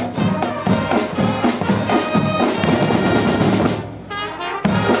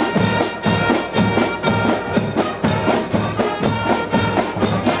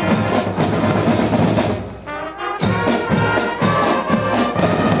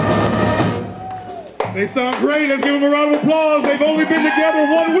 They sound great. Let's give them a round of applause. They've only been together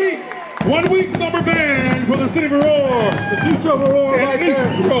 1 week. 1 week summer band for the city of Aurora. The future of Aurora right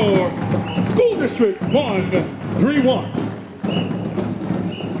there. East Aurora School District 131.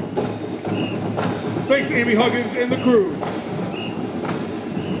 Thanks, Amy Huggins and the crew.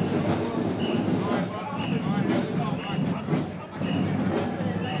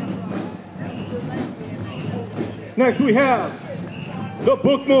 Next we have the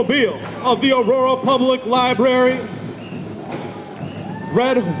bookmobile of the Aurora Public Library.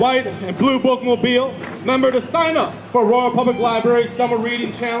 Red, white, and blue bookmobile. Remember to sign up for Aurora Public Library Summer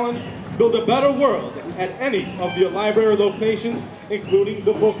Reading Challenge. Build a better world at any of the library locations, including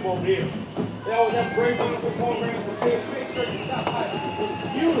the bookmobile. They always have great, wonderful programs for kids. Make sure you stop by this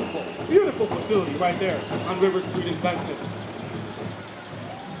beautiful, beautiful facility right there on River Street in Benson.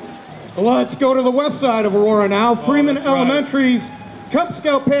 Let's go to the west side of Aurora now. Freeman Elementary's Cub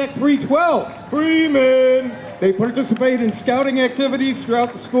Scout Pack 312. Freeman! They participate in scouting activities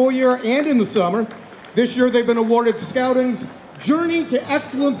throughout the school year and in the summer. This year they've been awarded Scouting's Journey to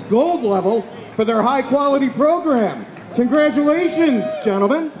Excellence Gold Level for their high quality program. Congratulations,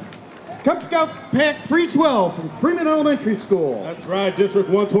 gentlemen. Cub Scout Pack 312 from Freeman Elementary School. That's right, District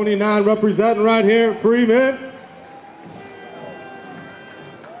 129 representing right here, Freeman.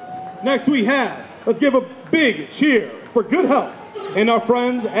 Next we have, let's give a big cheer for good health and our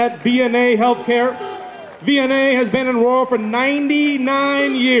friends at VNA Healthcare. VNA has been in Aurora for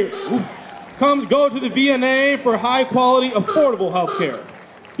 99 years. Go to the VNA for high quality, affordable health care.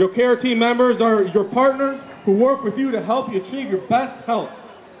 Your care team members are your partners who work with you to help you achieve your best health.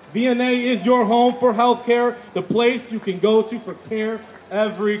 VNA is your home for health care, the place you can go to for care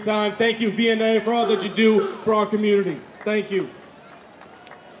every time. Thank you, VNA, for all that you do for our community. Thank you.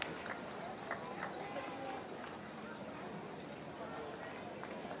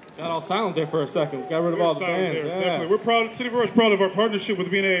 Got all silent there for a second. Got rid of all the bands. There, yeah. definitely. We're proud, City of Aurora is proud of our partnership with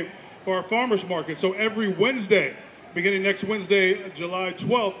VNA for our farmers market. So every Wednesday, beginning next Wednesday, July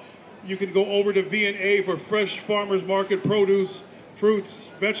 12th, you can go over to VNA for fresh farmers market produce, fruits,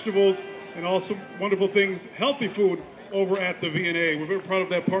 vegetables, and also wonderful things, healthy food over at the VNA. We're very proud of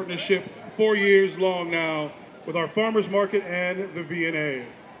that partnership, 4 years long now, with our farmers market and the VNA.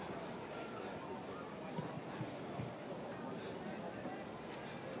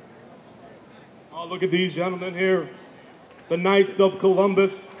 Oh, look at these gentlemen here. The Knights of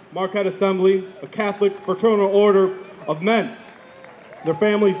Columbus, Marquette Assembly, a Catholic fraternal order of men. Their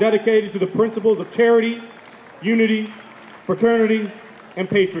families dedicated to the principles of charity, unity, fraternity, and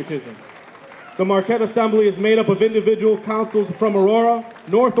patriotism. The Marquette Assembly is made up of individual councils from Aurora,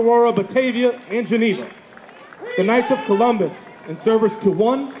 North Aurora, Batavia, and Geneva. The Knights of Columbus, in service to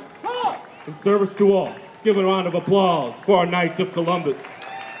one, in service to all. Let's give a round of applause for our Knights of Columbus.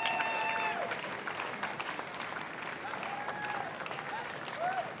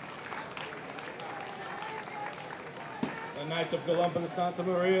 The Knights of Columbus, Santa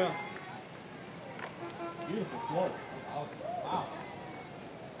Maria. Beautiful floor. Wow.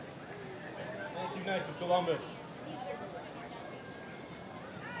 Thank you, Knights of Columbus.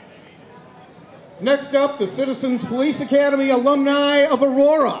 Next up, the Citizens Police Academy alumni of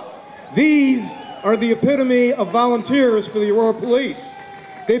Aurora. These are the epitome of volunteers for the Aurora Police.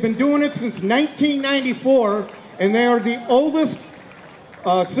 They've been doing it since 1994, and they are the oldest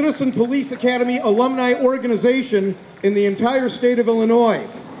Citizen Police Academy alumni organization in the entire state of Illinois.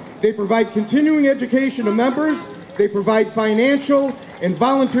 They provide continuing education to members. They provide financial and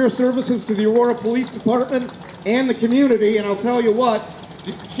volunteer services to the Aurora Police Department and the community. And I'll tell you what,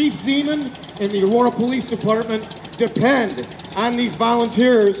 Chief Zeman and the Aurora Police Department depend on these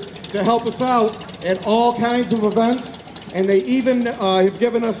volunteers to help us out at all kinds of events. And they even have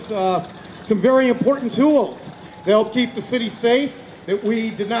given us some very important tools to help keep the city safe that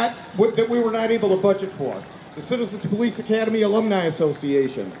we were not able to budget for. The Citizens Police Academy Alumni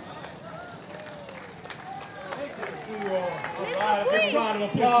Association. Miss Round of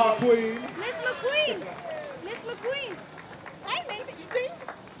applause. McQueen. Miss McQueen. I named it, you see?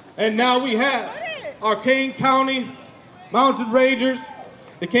 And now we have our Kane County Mounted Rangers.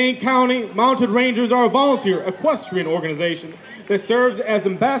 The Kane County Mounted Rangers are a volunteer equestrian organization that serves as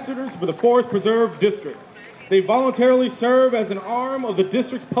ambassadors for the Forest Preserve District. They voluntarily serve as an arm of the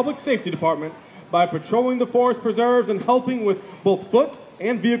district's public safety department by patrolling the forest preserves and helping with both foot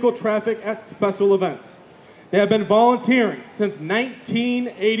and vehicle traffic at special events. They have been volunteering since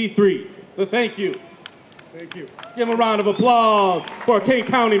 1983. So thank you. Thank you. Give them a round of applause for our Kane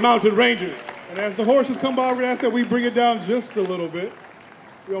County Mounted Rangers. And as the horses come by, we're going to ask that we bring it down just a little bit.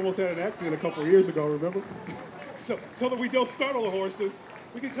 We almost had an accident a couple of years ago, remember? So that we don't startle the horses,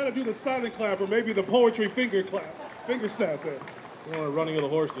 we can kind of do the silent clap or maybe the poetry finger clap, finger snap there. You don't want running of the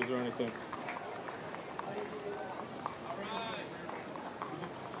horses or anything.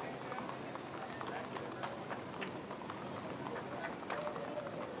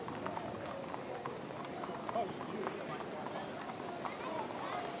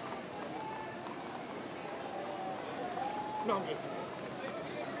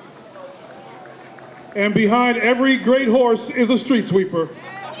 And behind every great horse is a street sweeper.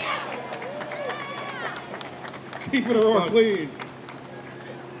 Keeping it all clean.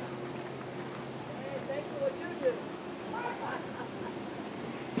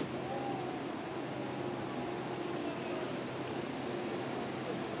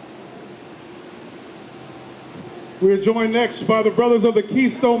 We are joined next by the brothers of the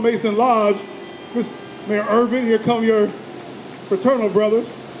Keystone Mason Lodge. Mayor Urban, here come your fraternal brothers.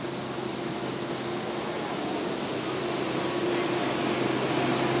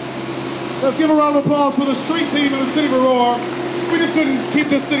 Let's give a round of applause for the street team in the city of Aurora. We just couldn't keep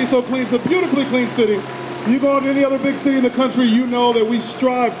this city so clean. It's a beautifully clean city. You go to any other big city in the country, you know that we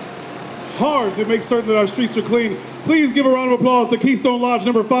strive hard to make certain that our streets are clean. Please give a round of applause to Keystone Lodge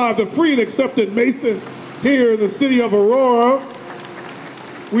number 5, the free and accepted Masons here in the city of Aurora.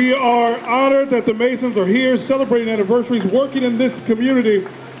 We are honored that the Masons are here celebrating anniversaries, working in this community.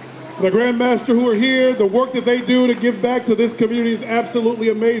 The Grand Master who are here, the work that they do to give back to this community is absolutely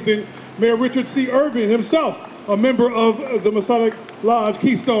amazing. Mayor Richard C. Urban himself, a member of the Masonic Lodge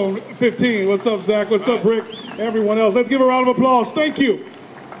Keystone 15. What's up, Zach? What's up, Rick? Everyone else. Let's give a round of applause. Thank you.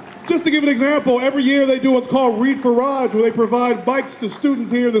 Just to give an example, every year they do what's called Read for Rides, where they provide bikes to students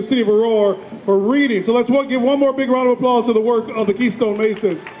here in the city of Aurora for reading. So let's give one more big round of applause to the work of the Keystone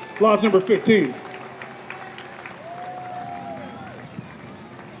Masons, Lodge number 15.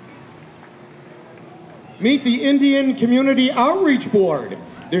 Meet the Indian Community Outreach Board.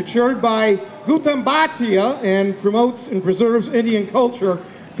 They're chaired by Gautam Bhatia and promotes and preserves Indian culture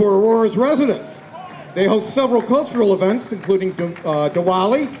for Aurora's residents. They host several cultural events, including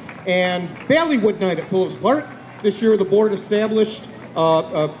Diwali and Ballywood Night at Phillips Park. This year, the board established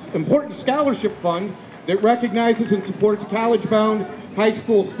an important scholarship fund that recognizes and supports college-bound high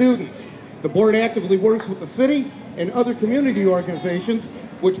school students. The board actively works with the city and other community organizations,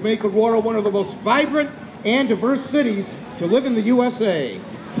 which make Aurora one of the most vibrant and diverse cities to live in the USA.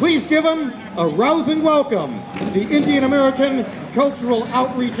 Please give them a rousing welcome, the Indian American Cultural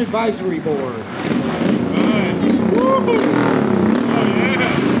Outreach Advisory Board. Oh, yeah.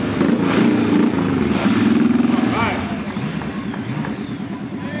 All right.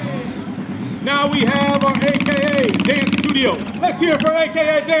 Now we have our AKA Dance Studio. Let's hear it for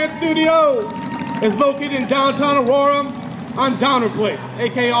AKA Dance Studio. It's located in downtown Aurora on Downer Place.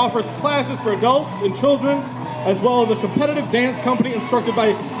 AKA offers classes for adults and children, as well as a competitive dance company instructed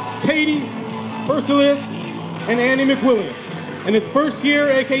by Katie Persilis and Annie McWilliams. In its first year,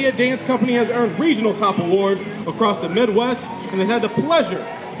 AKA Dance Company has earned regional top awards across the Midwest and has had the pleasure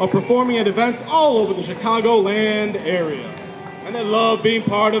of performing at events all over the Chicagoland area. And they love being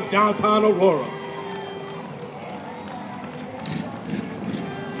part of downtown Aurora.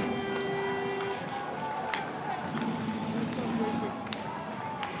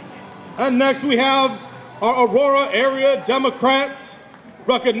 And next we have our Aurora area Democrats,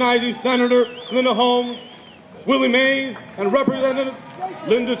 recognizing Senator Linda Holmes, Willie Mays, and Representative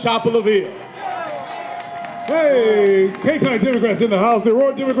Linda Chapalavia. Hey, K-County Democrats in the house, the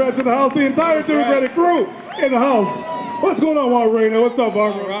Aurora Democrats in the house, the entire Democratic crew in the house. What's going on, Aurora? What's up,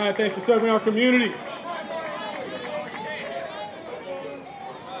 Barbara? All right, thanks for serving our community.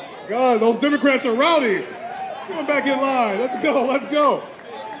 God, those Democrats are rowdy. Come back in line. Let's go, let's go.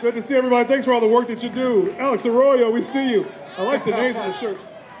 Good to see everybody. Thanks for all the work that you do. Alex Arroyo, we see you. I like the names of the shirts.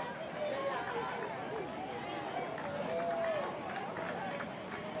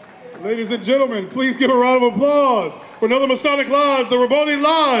 Ladies and gentlemen, please give a round of applause for another Masonic Lodge, the Rabboni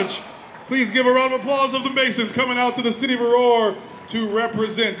Lodge. Please give a round of applause of the Masons coming out to the city of Aurora to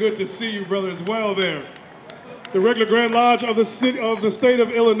represent. Good to see you, brother, as well there. The regular Grand Lodge of the state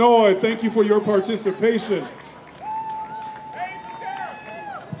of Illinois, thank you for your participation.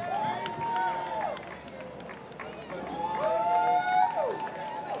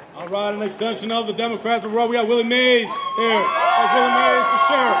 All right, an extension of the Democrats of Aurora. We got Willie Mays here. That's Willie Mays for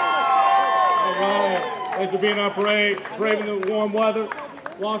sure. All right, thanks for being on parade, braving the warm weather,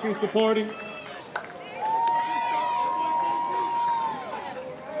 walking, supporting.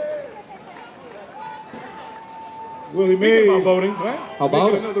 Willie Mays. Speaking about voting, How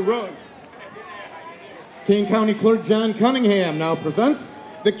about it? Another run. Kane County Clerk John Cunningham now presents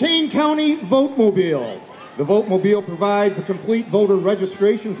the Kane County Vote-Mobile. The Vote-Mobile provides a complete voter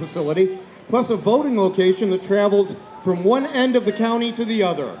registration facility, plus a voting location that travels from one end of the county to the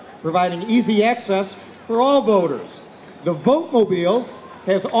other, providing easy access for all voters. The Vote-Mobile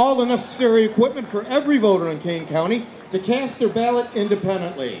has all the necessary equipment for every voter in Kane County to cast their ballot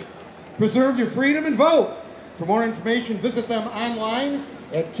independently. Preserve your freedom and vote. For more information, visit them online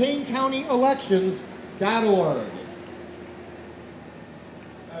at KaneCountyElections.org.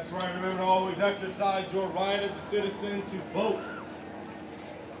 That's right, remember to always exercise your right as a citizen to vote.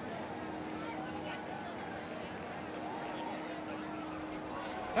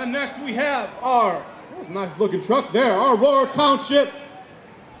 And next we have that's a nice looking truck there, our Aurora Township.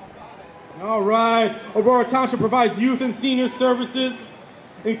 All right, Aurora Township provides youth and senior services,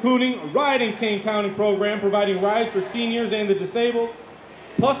 including a Ride in Kane County program, providing rides for seniors and the disabled,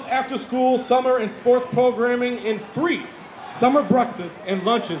 plus after-school summer and sports programming and free summer breakfasts and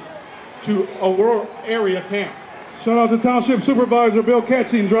lunches to Aurora area camps. Shout out to Township Supervisor Bill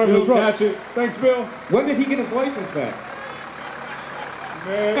Catching driving the truck. Catching. Thanks, Bill. When did he get his license back?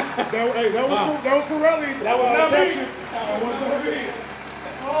 Man, that was Ferrelli. That was not me. That was not me.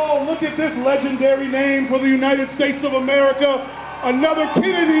 Oh, look at this legendary name for the United States of America. Another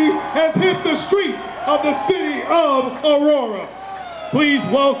Kennedy has hit the streets of the city of Aurora. Please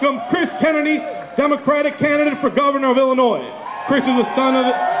welcome Chris Kennedy, Democratic candidate for governor of Illinois. Chris is the son of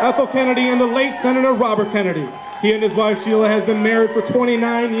Ethel Kennedy and the late Senator Robert Kennedy. He and his wife Sheila has been married for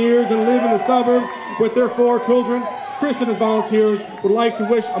 29 years and live in the suburbs with their 4 children. Chris and his volunteers would like to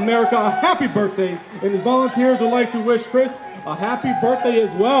wish America a happy birthday, and his volunteers would like to wish Chris a happy birthday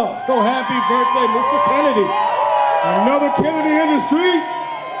as well. So happy birthday, Mr. Kennedy. Another Kennedy in the streets.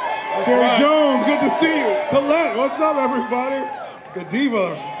 Terry right. Jones, good to see you. Colette, what's up, everybody? The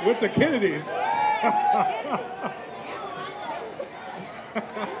diva with the Kennedys.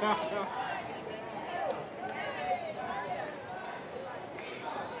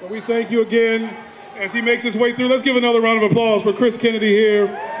 Well, we thank you again as he makes his way through. Let's give another round of applause for Chris Kennedy here.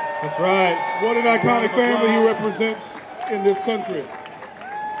 That's right. What an iconic family he represents in this country.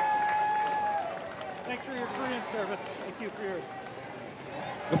 Thanks for your Korean service. Thank you for yours.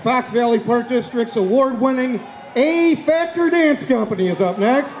 The Fox Valley Park District's award-winning A-Factor Dance Company is up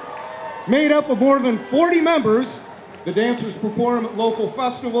next. Made up of more than 40 members, the dancers perform at local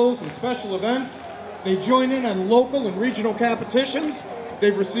festivals and special events. They join in on local and regional competitions.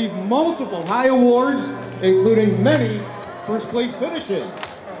 They've received multiple high awards, including many first-place finishes.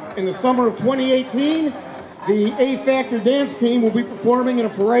 In the summer of 2018, the A-Factor dance team will be performing in a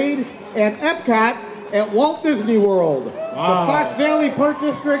parade at Epcot at Walt Disney World. Wow. The Fox Valley Park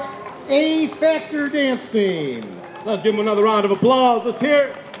District's A-Factor dance team. Let's give him another round of applause. Let's hear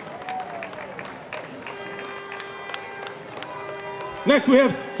it. Next we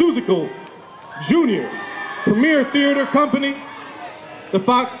have Suzical Jr., Premier Theater Company, the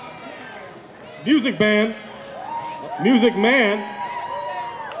Fox Music Band, Music Man.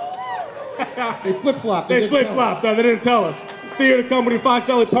 They flip-flopped. They flip-flopped. They didn't tell us. Theater Company, Fox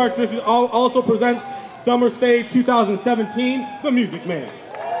Valley Park District also presents Summer Stage 2017, The Music Man.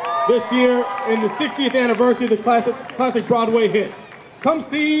 This year, in the 60th anniversary of the classic Broadway hit. Come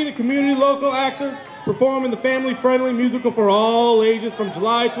see the community local actors perform in the family-friendly musical for all ages from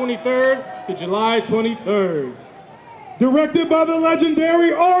July 23rd to July 23rd. Directed by the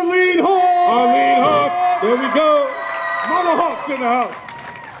legendary Arlene Hawk. Arlene Hawk, there we go. Mama Hawk's in the house.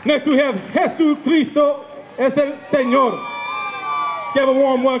 Next we have Jesus Cristo es el Señor. Let's give a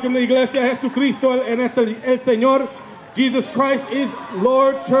warm welcome to the Iglesia Jesucristo es el Señor. Jesus Christ is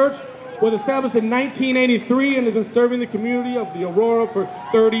Lord Church. Was established in 1983 and has been serving the community of the Aurora for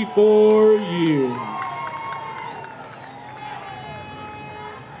 34 years.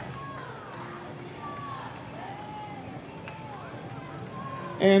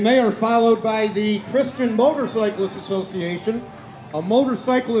 And they are followed by the Christian Motorcyclist Association, a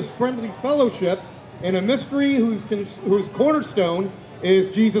motorcyclist-friendly fellowship, and a mystery whose cornerstone is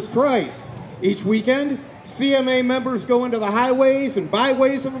Jesus Christ. Each weekend, CMA members go into the highways and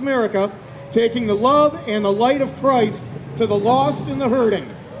byways of America, taking the love and the light of Christ to the lost and the hurting,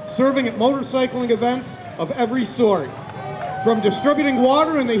 serving at motorcycling events of every sort. From distributing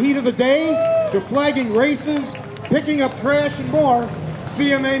water in the heat of the day, to flagging races, picking up trash and more,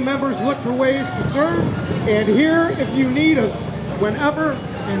 CMA members look for ways to serve and here if you need us whenever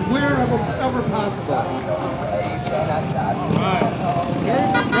and wherever possible. Right.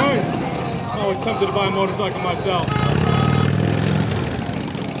 Nice. I'm always tempted to buy a motorcycle myself.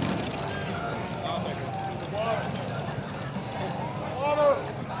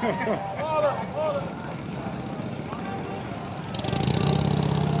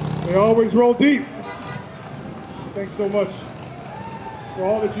 They always roll deep. Thanks so much for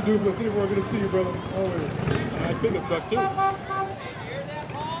all that you do for the city. We're good to see you, brother. Always. Nice pickup truck, too.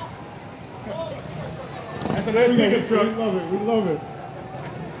 That's a nice pickup truck. We love it. We love it.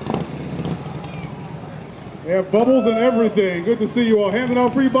 They have bubbles and everything. Good to see you all. Handing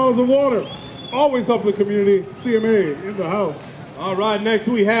out free bottles of water. Always help the community. CMA in the house. All right, next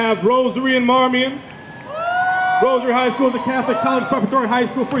we have Rosary in Marmion. Rosary High School is a Catholic college preparatory high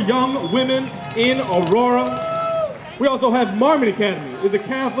school for young women in Aurora. We also have Marmion Academy. It's a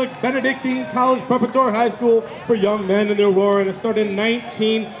Catholic Benedictine college preparatory high school for young men in the Aurora, and it started in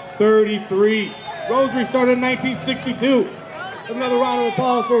 1933. Rosary started in 1962. Another round of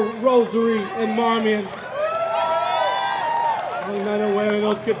applause for Rosary and Marmion. Young men and women,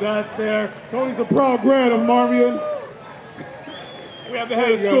 those cadets there. Tony's a proud grad of Marmion. We have the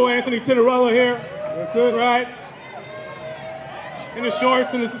head of school, Anthony Tinarella, here. That's it. Right. In the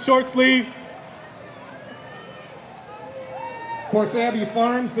shorts, in the short sleeve. Of course, Abbey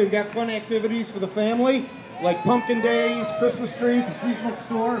Farms, they've got fun activities for the family, like pumpkin days, Christmas trees, a seasonal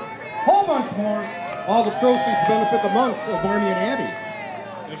store, whole bunch more. All the proceeds benefit the monks of Marmion Abbey.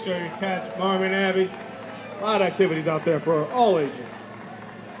 Make sure you catch Marmion Abbey. A lot of activities out there for all ages.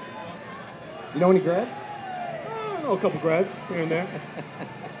 You know any grads? I know a couple grads here and there.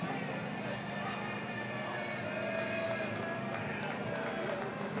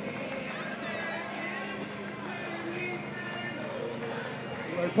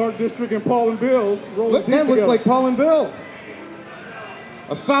 Park District and Paul and Bill's rolling deep That looks together. like Paul and Bill's.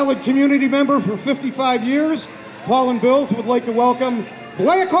 A solid community member for 55 years, Paul and Bill's would like to welcome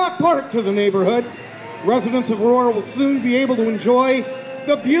Black Hawk Park to the neighborhood. Residents of Aurora will soon be able to enjoy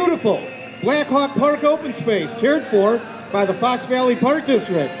the beautiful Black Hawk Park open space cared for by the Fox Valley Park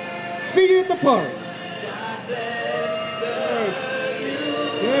District. See you at the park. Yes.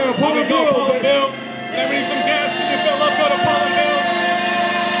 Yeah, Paul and Go Bill's. Paul and Bill's. Never need some gas, you can fill up, go to Paul and Bill's.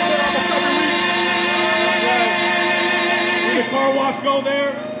 The car wash go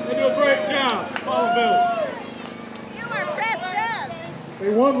there. They do a great job. Paul and Bill. You are pressed up. They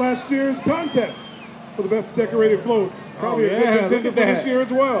won last year's contest for the best decorated float. Probably a good contender for this year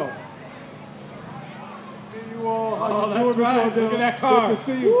as well. See you all. How you that's doing, Mr. right. Odell? Look at that car. Good to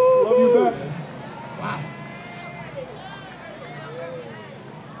see you. Woo! Love you back. Wow.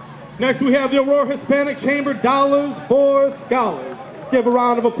 Next we have the Aurora Hispanic Chamber Dollars for Scholars. Let's give a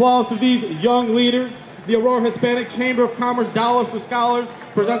round of applause to these young leaders. The Aurora Hispanic Chamber of Commerce Dollars for Scholars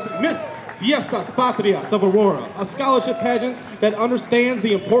presents Miss Fiestas Patrias of Aurora, a scholarship pageant that understands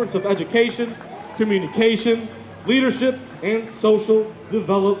the importance of education, communication, leadership, and social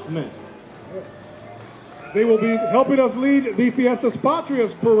development. Yes. They will be helping us lead the Fiestas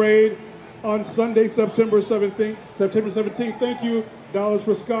Patrias Parade on Sunday, September 17th. Thank you, Dollars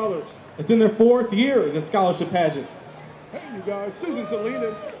for Scholars. It's in their 4th year, the scholarship pageant. Hey, you guys. Susan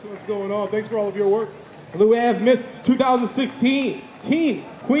Salinas, what's going on? Thanks for all of your work. And then we have Miss 2016 Teen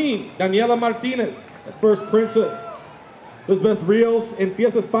Queen Daniela Martinez, the first princess. Elizabeth Rios and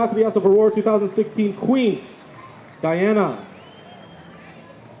Fiestas Patrias of Aurora 2016 Queen Diana.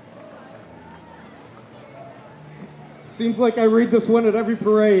 Seems like I read this one at every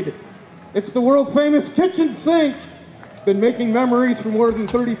parade. It's the world famous kitchen sink. Been making memories for more than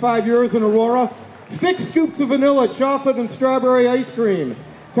 35 years in Aurora. 6 scoops of vanilla, chocolate, and strawberry ice cream.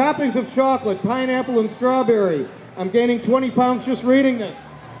 Toppings of chocolate, pineapple, and strawberry. I'm gaining 20 pounds just reading this.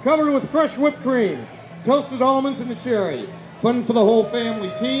 Covered with fresh whipped cream. toasted almonds and the cherry. Fun for the whole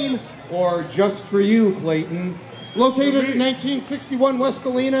family team, or just for you, Clayton. Located at 1961 West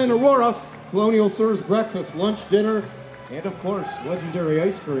Galena in Aurora, Colonial serves breakfast, lunch, dinner, and of course, legendary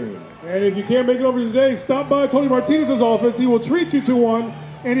ice cream. And if you can't make it over today, stop by Tony Martinez's office. He will treat you to one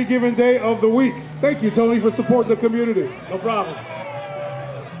any given day of the week. Thank you, Tony, for supporting the community. No problem.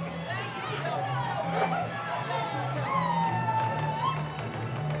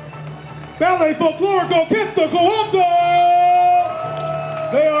 Ballet Folklorico Ketsa Coopto!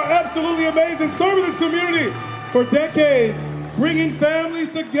 They are absolutely amazing, serving this community for decades, bringing families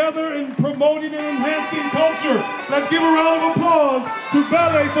together and promoting and enhancing culture. Let's give a round of applause to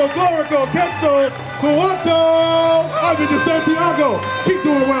Ballet Folklorico Ketsa Coopto! Ivan de Santiago, keep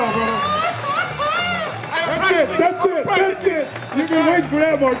doing well, brother. That's it. You've been waiting for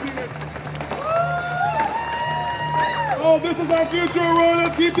that, Martinez. Oh, this is our future, Aurora.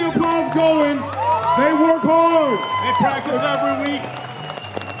 Let's keep the applause going. They work hard. They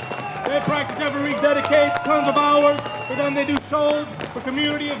practice every week, dedicate tons of hours. For them, they do shows for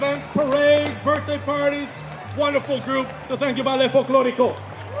community events, parades, birthday parties. Wonderful group. So thank you, Ballet Folklorico.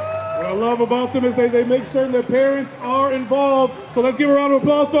 What I love about them is they make certain that parents are involved. So let's give a round of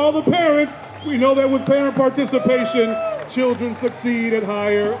applause to all the parents. We know that with parent participation, children succeed at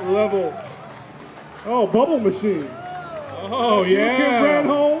higher levels. Oh, bubble machine. Oh, yeah.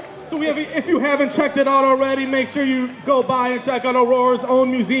 Home. So if you haven't checked it out already, make sure you go by and check out Aurora's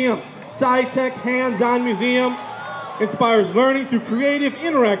own museum. SciTech Hands-On Museum inspires learning through creative,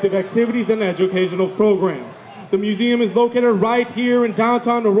 interactive activities and educational programs. The museum is located right here in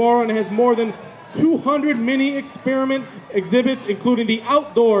downtown Aurora and has more than 200 mini experiment exhibits, including the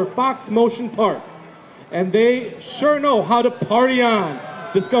outdoor Fox Motion Park. And they sure know how to party on.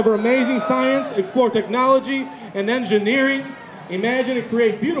 Discover amazing science, explore technology and engineering, imagine and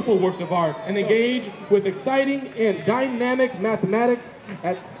create beautiful works of art, and engage with exciting and dynamic mathematics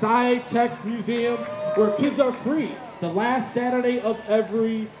at SciTech Museum, where kids are free the last Saturday of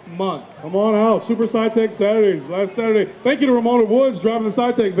every month. Come on out, Super SciTech Saturdays, last Saturday. Thank you to Ramona Woods driving the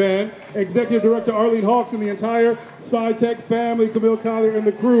SciTech van, Executive Director Arlene Hawks and the entire SciTech family, Camille Collier and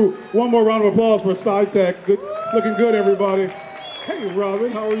the crew. One more round of applause for SciTech. Good, looking good, everybody. Hey,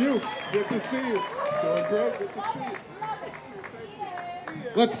 Robin, how are you? Good to see you. Doing great, good to see you.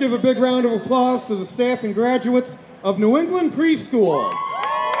 Let's give a big round of applause to the staff and graduates of New England Preschool.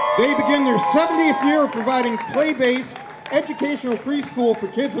 They begin their 70th year of providing play-based educational preschool for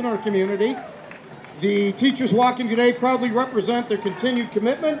kids in our community. The teachers walking today proudly represent their continued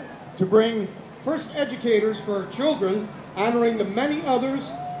commitment to bring first educators for our children, honoring the many others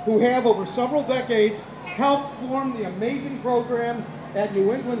who have over several decades helped form the amazing program at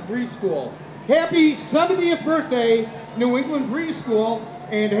New England Preschool. Happy 70th birthday, New England Preschool,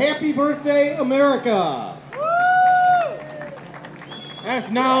 and happy birthday, America. As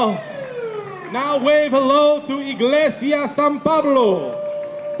now wave hello to Iglesia San Pablo.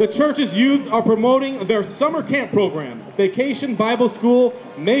 The church's youth are promoting their summer camp program, Vacation Bible School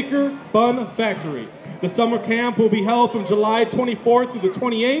Maker Fun Factory. The summer camp will be held from July 24th through the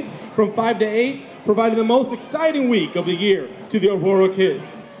 28th from 5 to 8, providing the most exciting week of the year to the Aurora kids.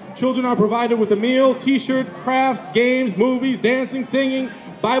 Children are provided with a meal, t-shirt, crafts, games, movies, dancing, singing,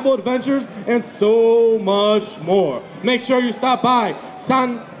 Bible adventures, and so much more. Make sure you stop by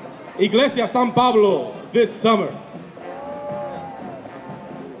Iglesia San Pablo this summer.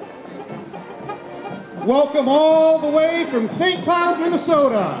 Welcome all the way from St. Cloud,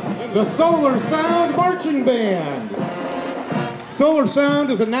 Minnesota, the Solar Sound Marching Band. Solar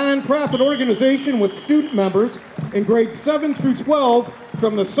Sound is a non-profit organization with student members in grades 7 through 12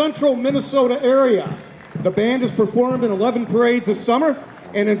 from the central Minnesota area. The band has performed in 11 parades this summer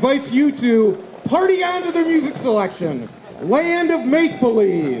and invites you to party on to their music selection, Land of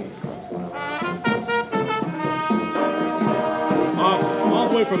Make-Believe. Awesome, all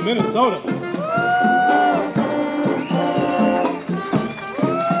the way from Minnesota.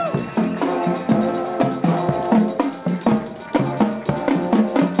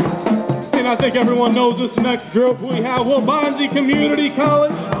 I think everyone knows this next group. We have Waubonsie Community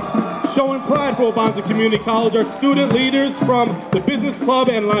College. Showing pride for Waubonsie Community College are student leaders from the Business Club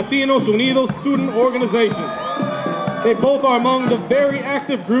and Latinos Unidos student organization. They both are among the very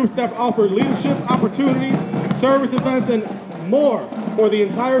active groups that offer leadership opportunities, service events, and more for the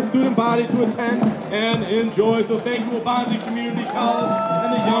entire student body to attend and enjoy. So thank you, Waubonsie Community College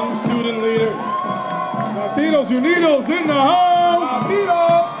and the young student leaders. Latinos Unidos in the house!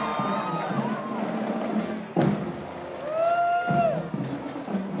 Latinos!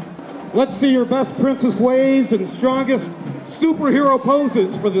 Let's see your best princess waves and strongest superhero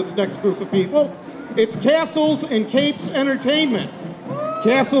poses for this next group of people. It's Castles and Capes Entertainment.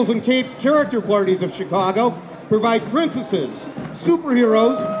 Castles and Capes Character Parties of Chicago provide princesses,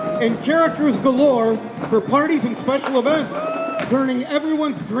 superheroes, and characters galore for parties and special events, turning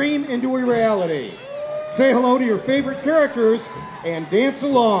everyone's dream into a reality. Say hello to your favorite characters and dance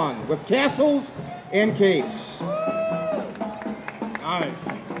along with Castles and Capes. Nice.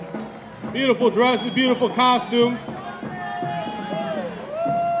 Beautiful dresses, beautiful costumes.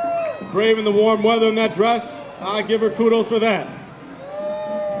 Brave in the warm weather in that dress. I give her kudos for that.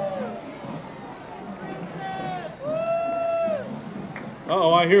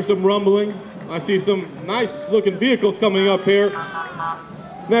 Uh-oh, I hear some rumbling. I see some nice looking vehicles coming up here.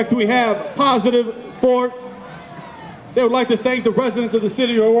 Next we have Positive Force. They would like to thank the residents of the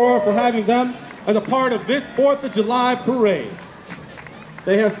city of Aurora for having them as a part of this 4th of July parade.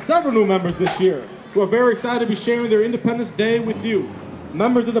 They have several new members this year who are very excited to be sharing their Independence Day with you.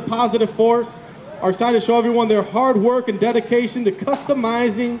 Members of the Positive Force are excited to show everyone their hard work and dedication to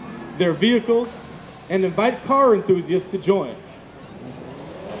customizing their vehicles and invite car enthusiasts to join.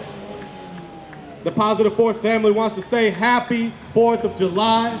 The Positive Force family wants to say happy 4th of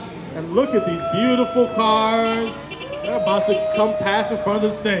July, and look at these beautiful cars. They're about to come past in front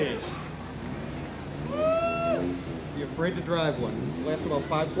of the stage. Be afraid to drive one. It lasts about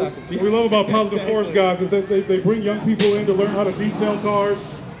 5 seconds. What we love about Positive Force, guys, is that they bring young people in to learn how to detail cars,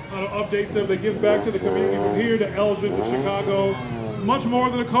 how to update them. They give back to the community from here to Elgin to Chicago. Much more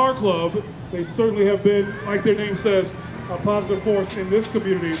than a car club. They certainly have been, like their name says, a positive force in this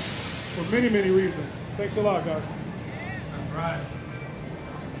community for many, many reasons. Thanks a lot, guys. That's right.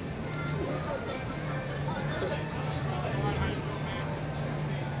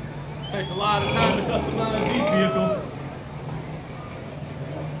 Takes a lot of time to customize these vehicles.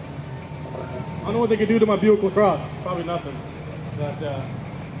 I don't know what they could do to my Buick LaCrosse. Probably nothing. But,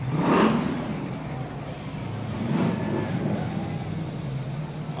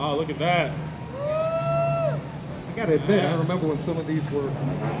 oh, look at that. I gotta admit, I remember when some of these were,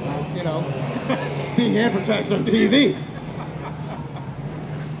 you know, being advertised on TV.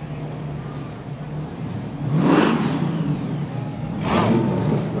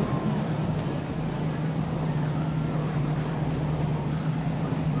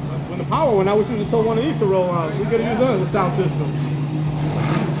 When the power went out, we should have just told one of these to roll on. We could have used another sound system.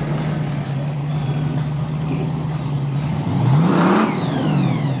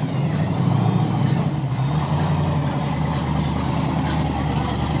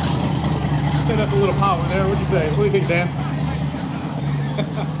 That's a little power there. What'd you say? What do you think, Dan?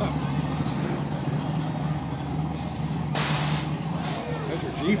 There's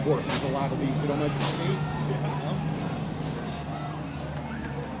your G-forces, a lot of these. You don't mention speed.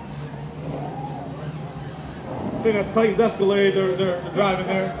 I think that's Clayton's Escalade they're driving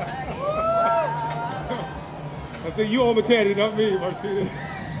there. I think you own the caddy, not me, Martinez.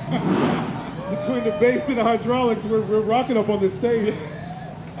 Between the bass and the hydraulics, we're rocking up on this stage.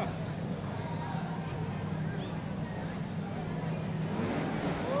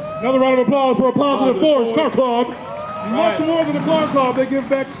 Another round of applause for a Positive Force Car Club. Much more than a car club, they give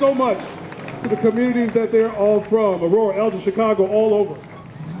back so much to the communities that they're all from. Aurora, Elgin, Chicago, all over.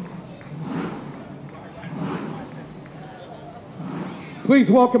 Please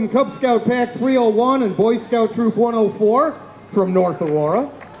welcome Cub Scout Pack 301 and Boy Scout Troop 104 from North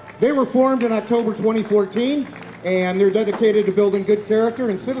Aurora. They were formed in October 2014, and they're dedicated to building good character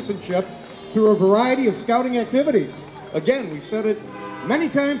and citizenship through a variety of scouting activities. Again, we've said it many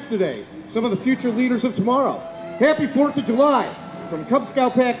times today, some of the future leaders of tomorrow. Happy 4th of July from Cub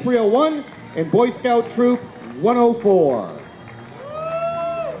Scout Pack 301 and Boy Scout Troop 104.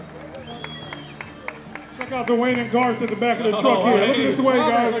 Check out Dwayne and Garth at the back of the truck here. Look at this way,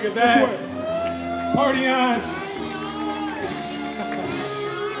 guys. Look at that. This way. Party on.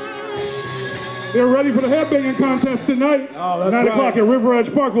 They're ready for the headbanging contest tonight. Oh, that's 9 o'clock at River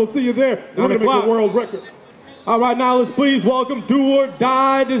Edge Park. We'll see you there. We're going to make a world record. All right, now let's please welcome Do or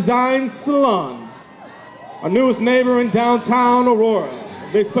Die Design Salon, our newest neighbor in downtown Aurora.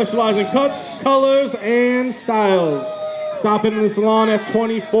 They specialize in cuts, colors, and styles. Stop in the salon at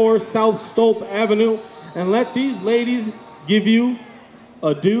 24 South Stope Avenue and let these ladies give you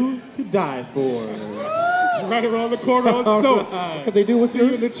a do to die for. It's right around the corner on Stope. Right. What could they do with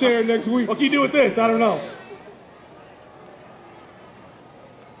you in the chair next week? What can you do with this? I don't know.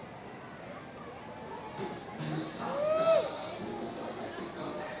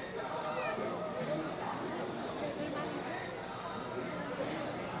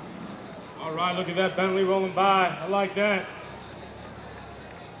 All right, look at that Bentley rolling by. I like that.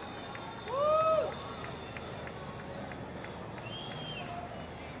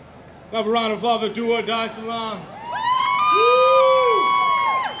 Have a round of applause for Do or Die Salon.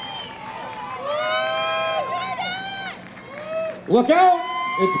 Look out!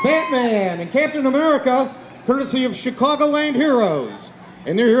 It's Batman and Captain America, courtesy of Chicagoland Heroes.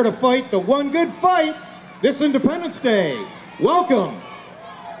 And they're here to fight the one good fight this Independence Day. Welcome.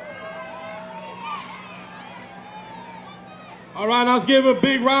 All right, now let's give a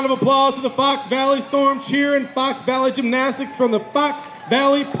big round of applause to the Fox Valley Storm Cheer and Fox Valley Gymnastics from the Fox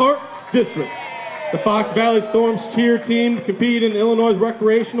Valley Park District. The Fox Valley Storm's cheer team competed in Illinois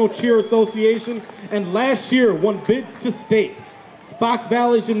Recreational Cheer Association and last year won bids to state. Fox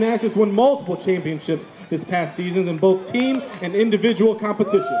Valley Gymnastics won multiple championships this past season in both team and individual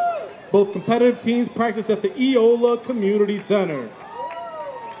competition. Both competitive teams practiced at the Eola Community Center.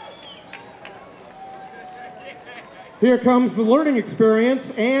 Here comes the learning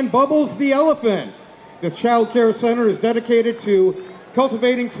experience and Bubbles the Elephant. This child care center is dedicated to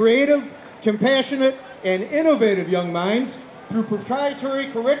cultivating creative, compassionate, and innovative young minds through proprietary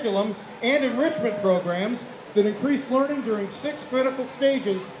curriculum and enrichment programs that increase learning during 6 critical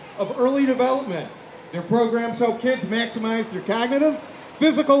stages of early development. Their programs help kids maximize their cognitive,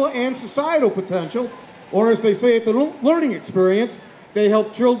 physical, and societal potential, or as they say at the learning experience, they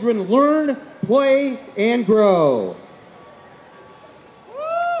help children learn, play, and grow.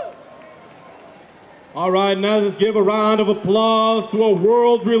 All right, now let's give a round of applause to a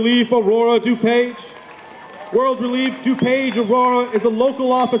World Relief Aurora DuPage. World Relief DuPage Aurora is a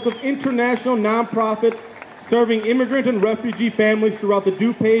local office of international nonprofit serving immigrant and refugee families throughout the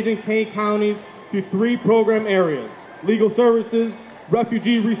DuPage and Kane counties through 3 program areas: legal services,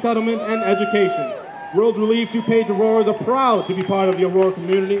 refugee resettlement, and education. World Relief DuPage Aurora is proud to be part of the Aurora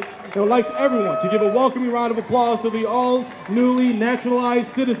community, and would like everyone to give a welcoming round of applause to the all newly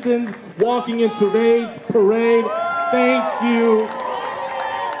naturalized citizens walking in today's parade. Thank you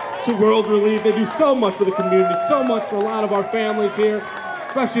to World Relief. They do so much for the community, so much for a lot of our families here,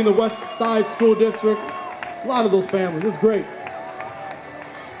 especially in the West Side School District. A lot of those families. It's great.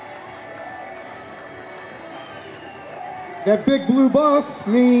 That big blue bus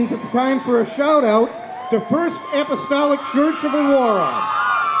means it's time for a shout out to First Apostolic Church of Aurora.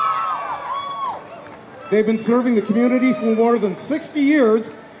 They've been serving the community for more than 60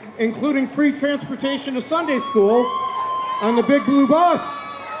 years, including free transportation to Sunday school on the big blue bus.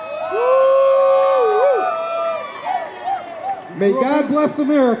 May God bless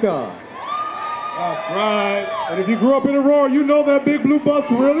America. That's right. And if you grew up in Aurora, you know that big blue bus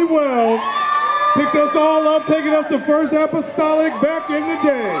really well. Picked us all up, taking us to First Apostolic back in the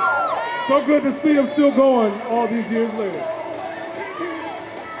day. So good to see them still going all these years later.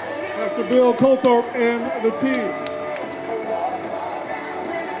 Pastor Bill Colthorpe and the team.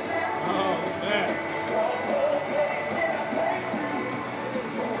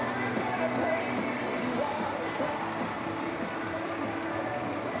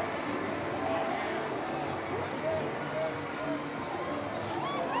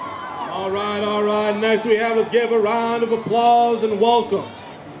 All right, next we have, let's give a round of applause and welcome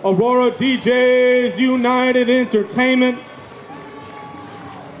Aurora DJs United Entertainment,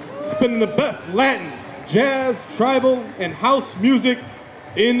 spinning the best Latin, jazz, tribal, and house music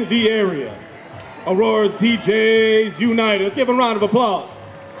in the area. Aurora's DJs United. Let's give a round of applause.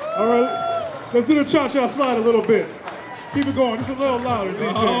 All right, let's do the cha-cha slide a little bit. Keep it going, just a little louder,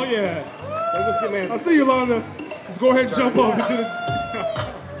 DJ. Oh, yeah. Let's get man. I see you, Londa. Let's go ahead and jump up.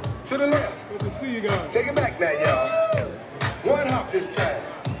 To the left. Good to see you guys. Take it back now, y'all. One hop this time.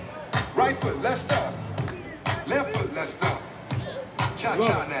 Right foot, let's stop. Left foot, let's stop.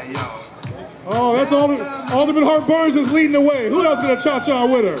 Cha-cha now, y'all. Oh, that's Alderman Hart Burns is leading the way. Who else gonna cha-cha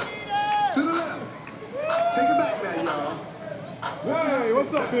with her? To the left. Take it back now, y'all. Hey,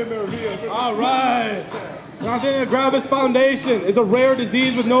 what's up, Ben Maravilla? All right. Myasthenia gravis foundation is a rare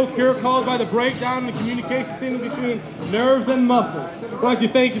disease with no cure caused by the breakdown in the communication system between nerves and muscles. I'd like to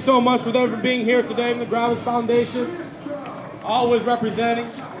thank you so much for being here today from the Gravis Foundation. Always representing,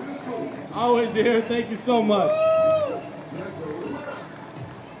 always here. Thank you so much.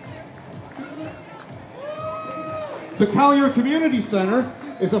 The Collier Community Center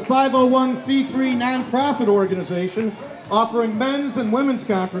is a 501c3 nonprofit organization offering men's and women's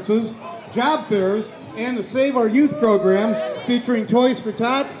conferences, job fairs, and the Save Our Youth program featuring Toys for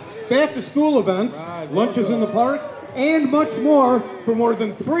Tots, back-to-school events, lunches in the park, and much more for more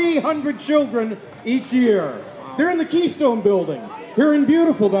than 300 children each year. They're in the Keystone Building, here in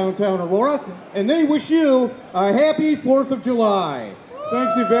beautiful downtown Aurora, and they wish you a happy 4th of July.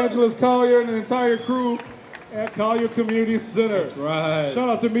 Thanks, Evangelist Collier and the entire crew at Collier Community Center. That's right. Shout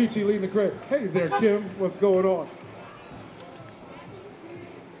out to Michi leading the crowd. Hey there, Kim. What's going on?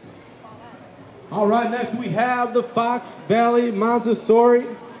 All right, next we have the Fox Valley Montessori.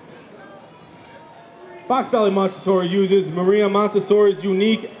 Fox Valley Montessori uses Maria Montessori's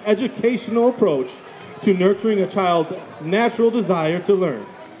unique educational approach to nurturing a child's natural desire to learn.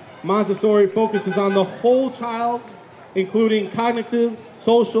 Montessori focuses on the whole child, including cognitive,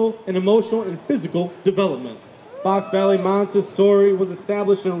 social, and emotional and physical development. Fox Valley Montessori was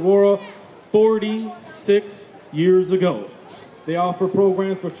established in Aurora 46 years ago. They offer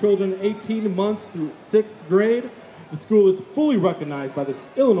programs for children 18 months through 6th grade. The school is fully recognized by the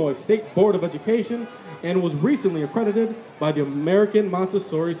Illinois State Board of Education and was recently accredited by the American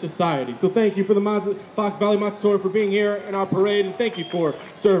Montessori Society. So thank you for the Fox Valley Montessori for being here in our parade, and thank you for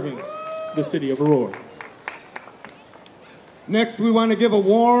serving the city of Aurora. Next, we want to give a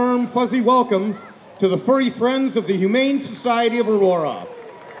warm, fuzzy welcome to the furry friends of the Humane Society of Aurora.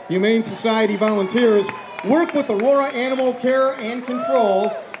 Humane Society volunteers work with Aurora Animal Care and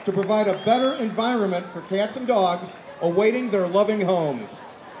Control to provide a better environment for cats and dogs awaiting their loving homes.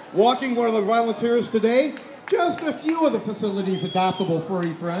 Walking with the volunteers today, just a few of the facility's adoptable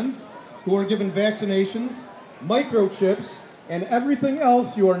furry friends who are given vaccinations, microchips, and everything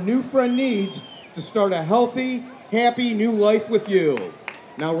else your new friend needs to start a healthy, happy new life with you.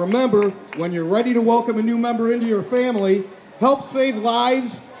 Now remember, when you're ready to welcome a new member into your family, help save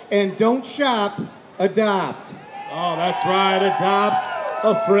lives and don't shop, adopt. Oh, that's right, adopt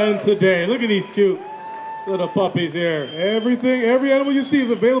a friend today. Look at these cute little puppies here. Every animal you see is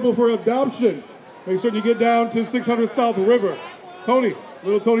available for adoption. Make sure you get down to 600 South River.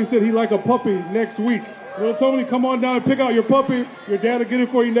 Little Tony said he'd like a puppy next week. Little Tony, come on down and pick out your puppy. Your dad will get it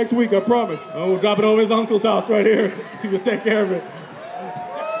for you next week, I promise. Oh, we'll drop it over his uncle's house right here. He will take care of it.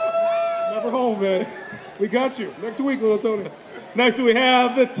 Never home, man. We got you. Next week, Little Tony. Next we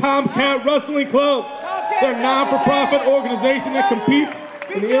have the Tomcat Wrestling Club. They're a non-for-profit organization that competes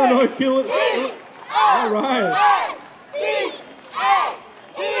in the Illinois Killer. All right.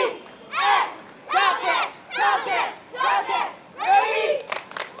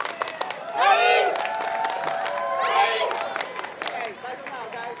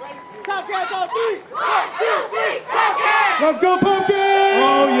 Let's go, Tomcat!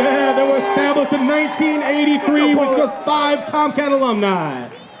 Oh yeah, they were established in 1983 with just 5 Tomcat alumni.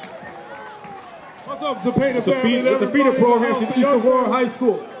 What's up, Zepeda family? It's a feeder program to East Aurora High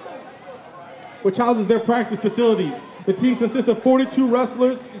School, which houses their practice facilities. The team consists of 42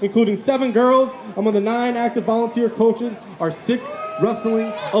 wrestlers, including 7 girls. Among the 9 active volunteer coaches are 6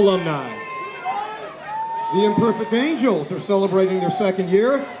 wrestling alumni. The Imperfect Angels are celebrating their 2nd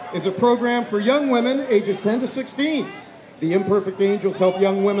year as a program for young women ages 10 to 16. The Imperfect Angels help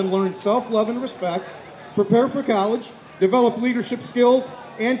young women learn self-love and respect, prepare for college, develop leadership skills,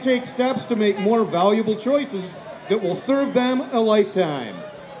 and take steps to make more valuable choices that will serve them a lifetime.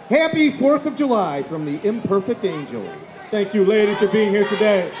 Happy 4th of July from the Imperfect Angels. Thank you, ladies, for being here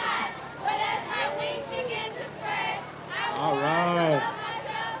today. All right.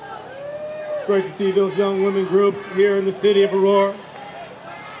 It's great to see those young women groups here in the city of Aurora.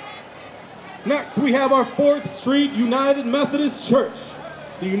 Next, we have our 4th Street United Methodist Church.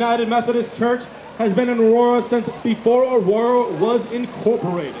 The United Methodist Church has been in Aurora since before Aurora was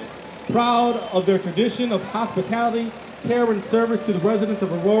incorporated. Proud of their tradition of hospitality, care, and service to the residents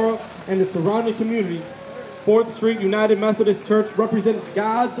of Aurora and the surrounding communities, 4th Street United Methodist Church represents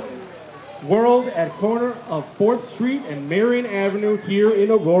God's world at corner of 4th Street and Marion Avenue here in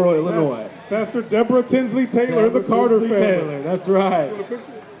Aurora, Illinois. Pastor Deborah Tinsley Taylor, the Carter family. Taylor, that's right.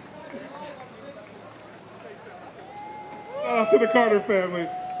 Shout out to the Carter family.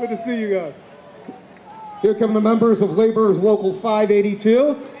 Good to see you guys. Here come the members of Laborers Local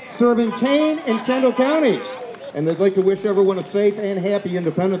 582, serving Kane and Kendall counties. And they'd like to wish everyone a safe and happy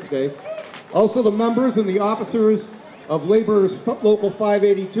Independence Day. Also, the members and the officers of Laborers Local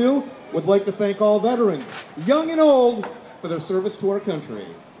 582 would like to thank all veterans, young and old, for their service to our country.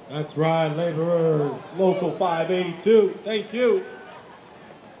 That's right, Laborers Local 582. Thank you.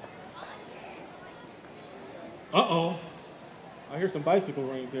 Uh-oh. I hear some bicycle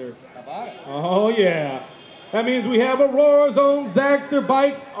rings here. How about it? Oh, yeah. That means we have Aurora's own Zaxter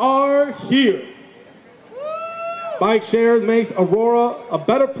bikes are here. Bike shares makes Aurora a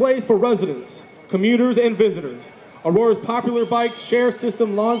better place for residents, commuters, and visitors. Aurora's popular bike share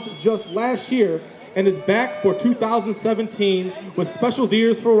system launched just last year and is back for 2017 with special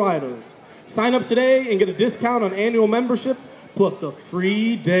deals for riders. Sign up today and get a discount on annual membership plus a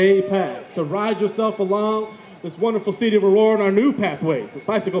free day pass to ride yourself along this wonderful city of Aurora on our new pathways, the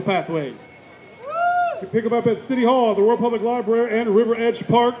bicycle pathways. You can pick them up at City Hall, the Aurora Public Library, and River Edge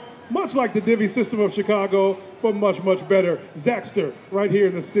Park, much like the Divvy system of Chicago, but much, much better. Zaxter, right here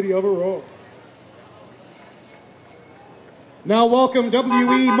in the city of Aurora. Now welcome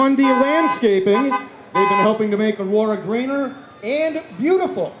W.E. Mundy Landscaping. They've been helping to make Aurora greener and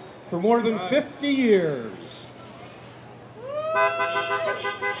beautiful for more than 50 years.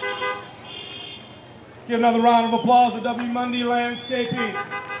 Give another round of applause for W. Mundy Landscaping.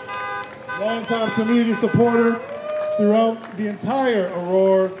 Longtime community supporter throughout the entire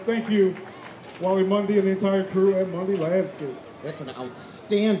Aurora. Thank you, Wally Mundy and the entire crew at Mundy Landscape. That's an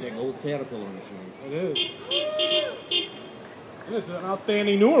outstanding old Caterpillar machine. It is. This is an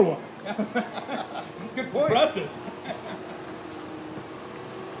outstanding newer one. Good point. Impressive. Thank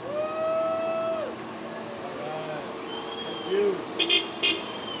you.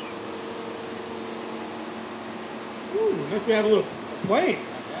 Ooh, next we have a little plane.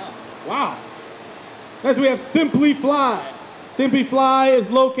 Wow. Next we have Simply Fly. Simply Fly is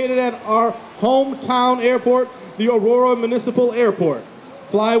located at our hometown airport, the Aurora Municipal Airport.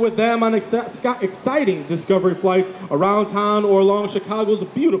 Fly with them on exciting discovery flights around town or along Chicago's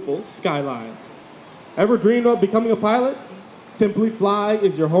beautiful skyline. Ever dreamed of becoming a pilot? Simply Fly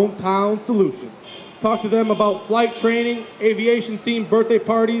is your hometown solution. Talk to them about flight training, aviation-themed birthday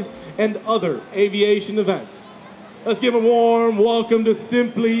parties, and other aviation events. Let's give a warm welcome to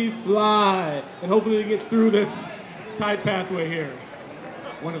Simply Fly, and hopefully we get through this tight pathway here.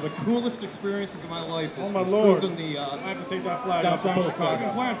 One of the coolest experiences of my life is cruising the I have to take that flag downtown off the post. I Chicago.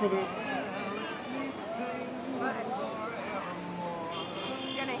 can plan for this.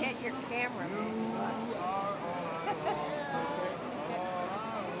 You're gonna hit your camera.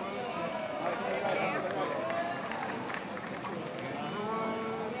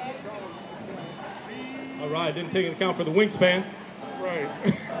 All right, didn't take into account for the wingspan. Right.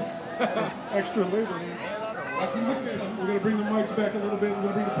 Extra labor here. Actually, look at it. We're going to bring the mics back a little bit. We're going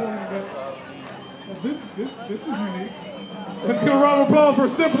to bring the podium back. Now, this is unique. Let's give a round of applause for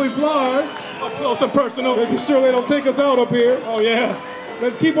Simply Fly. Up close and personal. Making sure they don't take us out up here. Oh, yeah.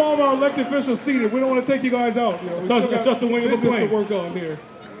 Let's keep all of our elected officials seated. We don't want to take you guys out. You know, It's just the wing of the business plane. to work on here.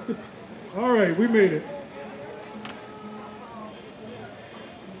 All right, we made it.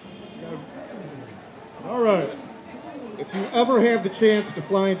 All right. If you ever have the chance to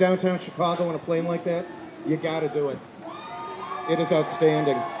fly in downtown Chicago in a plane like that, you gotta do it. It is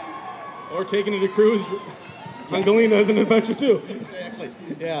outstanding. Or taking it to cruise on Galena is an adventure too. Exactly.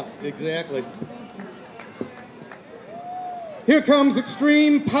 Yeah, exactly. Here comes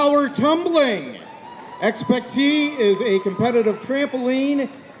Extreme Power Tumbling. XPT is a competitive trampoline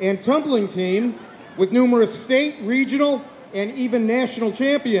and tumbling team with numerous state, regional, and even national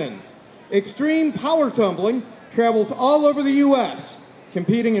champions. Extreme Power Tumbling travels all over the U.S.,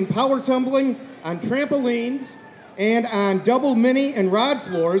 competing in power tumbling on trampolines and on double mini and rod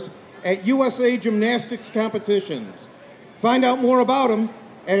floors at USA Gymnastics competitions. Find out more about them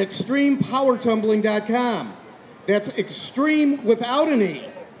at extremepowertumbling.com. That's extreme without an E.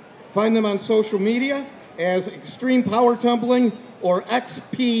 Find them on social media as Extreme Power Tumbling or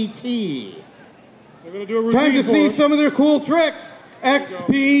XPT. We're going to do a routine Time to for see us. some of their cool tricks.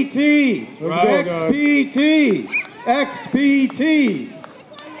 XPT. Let's go, guys. XPT. XPT.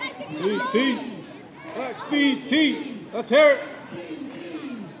 XPT. XPT. Let's hear it.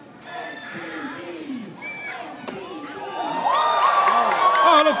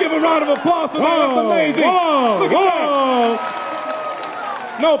 Oh, let's give a round of applause for that. That's amazing. Whoa, Look at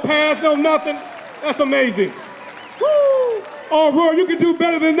that. No pads, no nothing. That's amazing. Woo! Aurora, you can do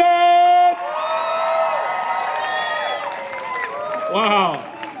better than that. Wow.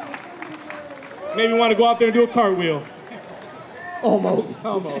 Maybe want to go out there and do a cartwheel. Almost.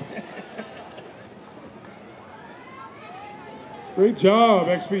 Almost. Great job,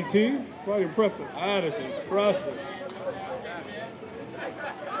 XPT. Quite impressive. That is impressive.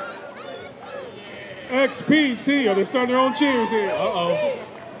 XPT. Oh, they're starting their own cheers here. Uh-oh.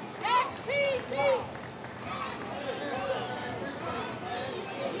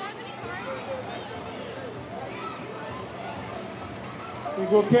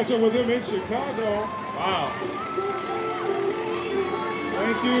 We'll catch up with them in Chicago. Wow.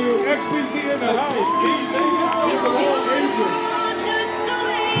 Thank you. XPT in the house. People of all ages.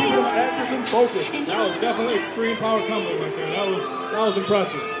 People of actors and focus. That was definitely extreme power tumbling right there. That was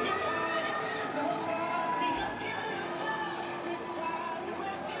impressive.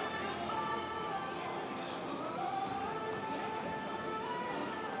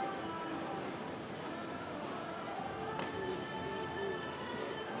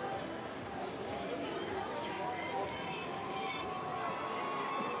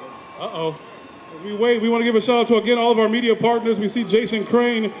 Uh-oh. As we wait, we want to give a shout out to, again, all of our media partners. We see Jason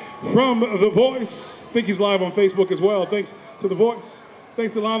Crane from The Voice. I think he's live on Facebook as well. Thanks to The Voice.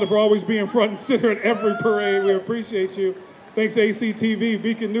 Thanks to Londa for always being front and center at every parade. We appreciate you. Thanks to ACTV,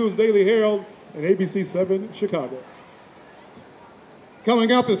 Beacon News, Daily Herald, and ABC 7 Chicago.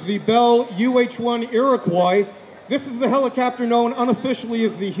 Coming up is the Bell UH-1 Iroquois. This is the helicopter known unofficially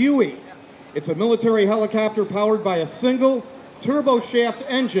as the Huey. It's a military helicopter powered by a single turboshaft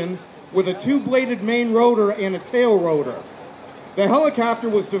engine with a two-bladed main rotor and a tail rotor. The helicopter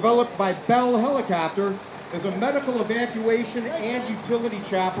was developed by Bell Helicopter as a medical evacuation and utility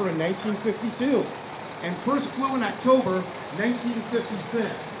chopper in 1952 and first flew in October 1956.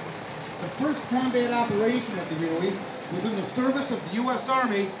 The first combat operation of the Huey was in the service of the U.S.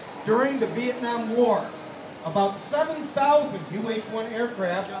 Army during the Vietnam War. About 7,000 UH-1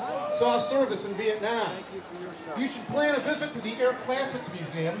 aircraft saw service in Vietnam. You should plan a visit to the Air Classics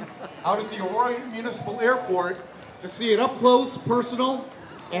Museum out at the Aurora Municipal Airport to see it up close, personal,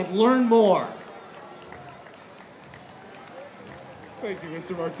 and learn more. Thank you,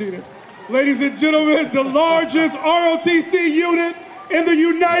 Mr. Martinez. Ladies and gentlemen, the largest ROTC unit in the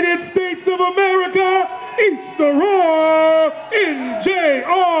United States of America, East Aurora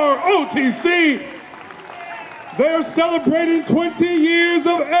NJROTC. They're celebrating 20 years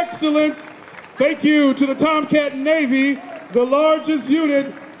of excellence. Thank you to the Tomcat Navy, the largest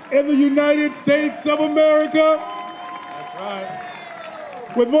unit in the United States of America. That's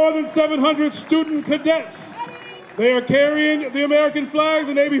right. With more than 700 student cadets. They are carrying the American flag,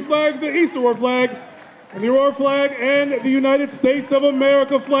 the Navy flag, the East Aurora flag, and the Aurora flag, and the United States of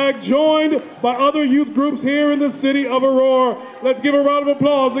America flag, joined by other youth groups here in the city of Aurora. Let's give a round of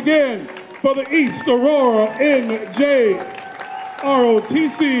applause again for the East Aurora NJROTC.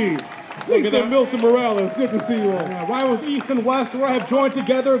 Lisa and Milson Morales, good to see you all. Yeah, rivals East and West Aurora have joined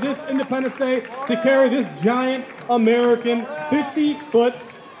together this Independence Day to carry this giant American 50-foot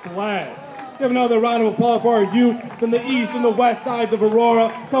flag. Give another round of applause for our youth from the east and the west sides of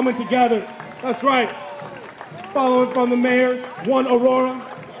Aurora coming together. That's right. Following from the mayors, one Aurora.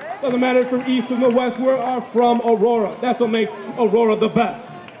 Doesn't matter if from east or the west, we are from Aurora. That's what makes Aurora the best.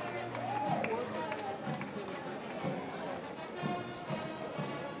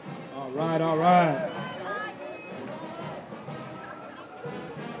 All right, all right.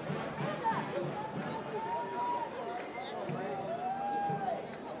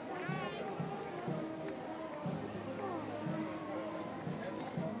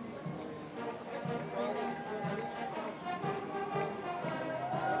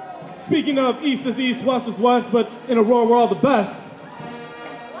 Speaking of East is East, West is West, but in Aurora we're all the best.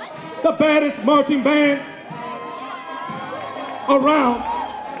 The baddest marching band around.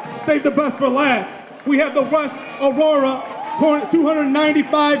 Save the best for last. We have the West Aurora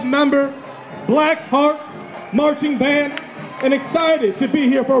 295-member Black Heart Marching Band, and excited to be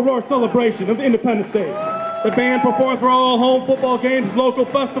here for Aurora celebration of Independence Day. The band performs for all home football games, local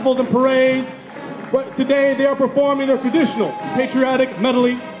festivals, and parades. But today they are performing their traditional patriotic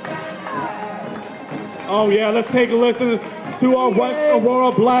medley. Oh yeah, let's take a listen to our West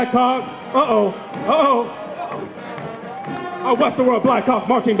Aurora Blackhawk. Our West Aurora Blackhawk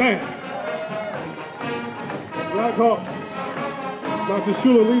Marching Band. Blackhawks. Dr.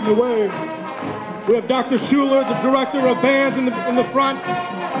 Schuler leading the way. We have Dr. Schuler, the director of bands in the front.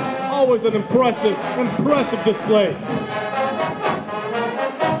 Always an impressive display.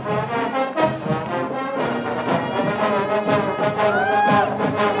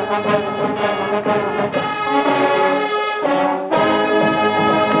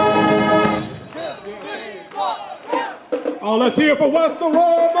 Oh, let's hear it for West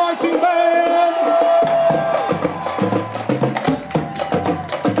Aurora Marching Band!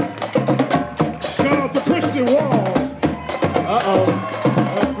 Shout out to Christian Walls. Uh-oh.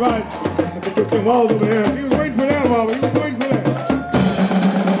 That's right. That's a Christian Walls over here. He was waiting for that, Bobby. He was waiting for that.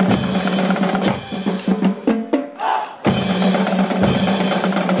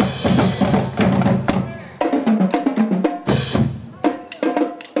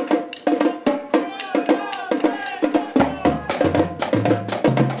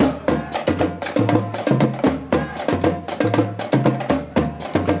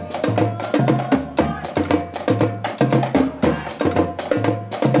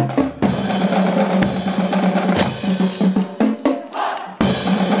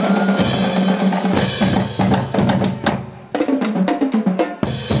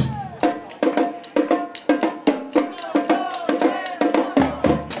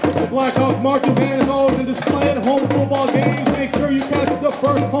 Marching band is always in display at home football games. Make sure you catch the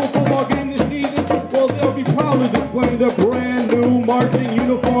first home football game this season. Well, they'll be proudly displaying their brand new marching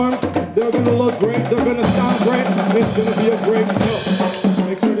uniforms. They're going to look great. They're going to sound great. It's going to be a great show.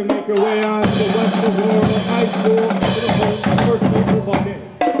 Make sure to make your way on to West Aurora High School for the home first home football game.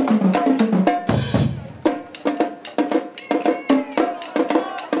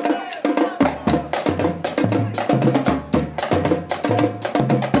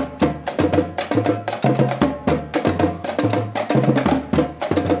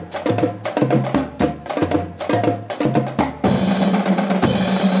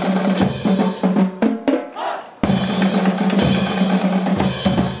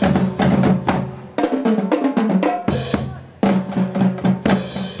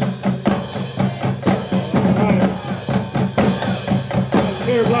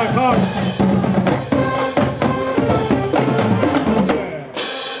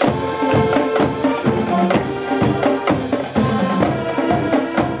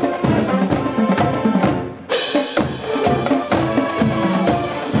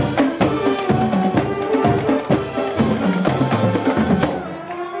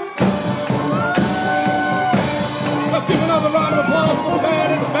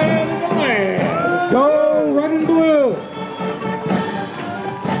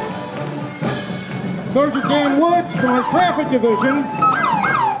 Sergeant Dan Woods from our traffic division.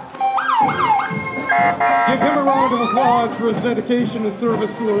 Give him a round of applause for his dedication and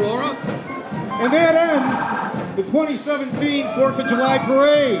service to Aurora. And that ends the 2017 4th of July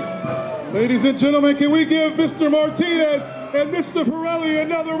Parade. Ladies and gentlemen, can we give Mr. Martinez and Mr. Pirelli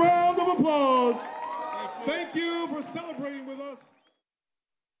another round of applause? Thank you for celebrating with us.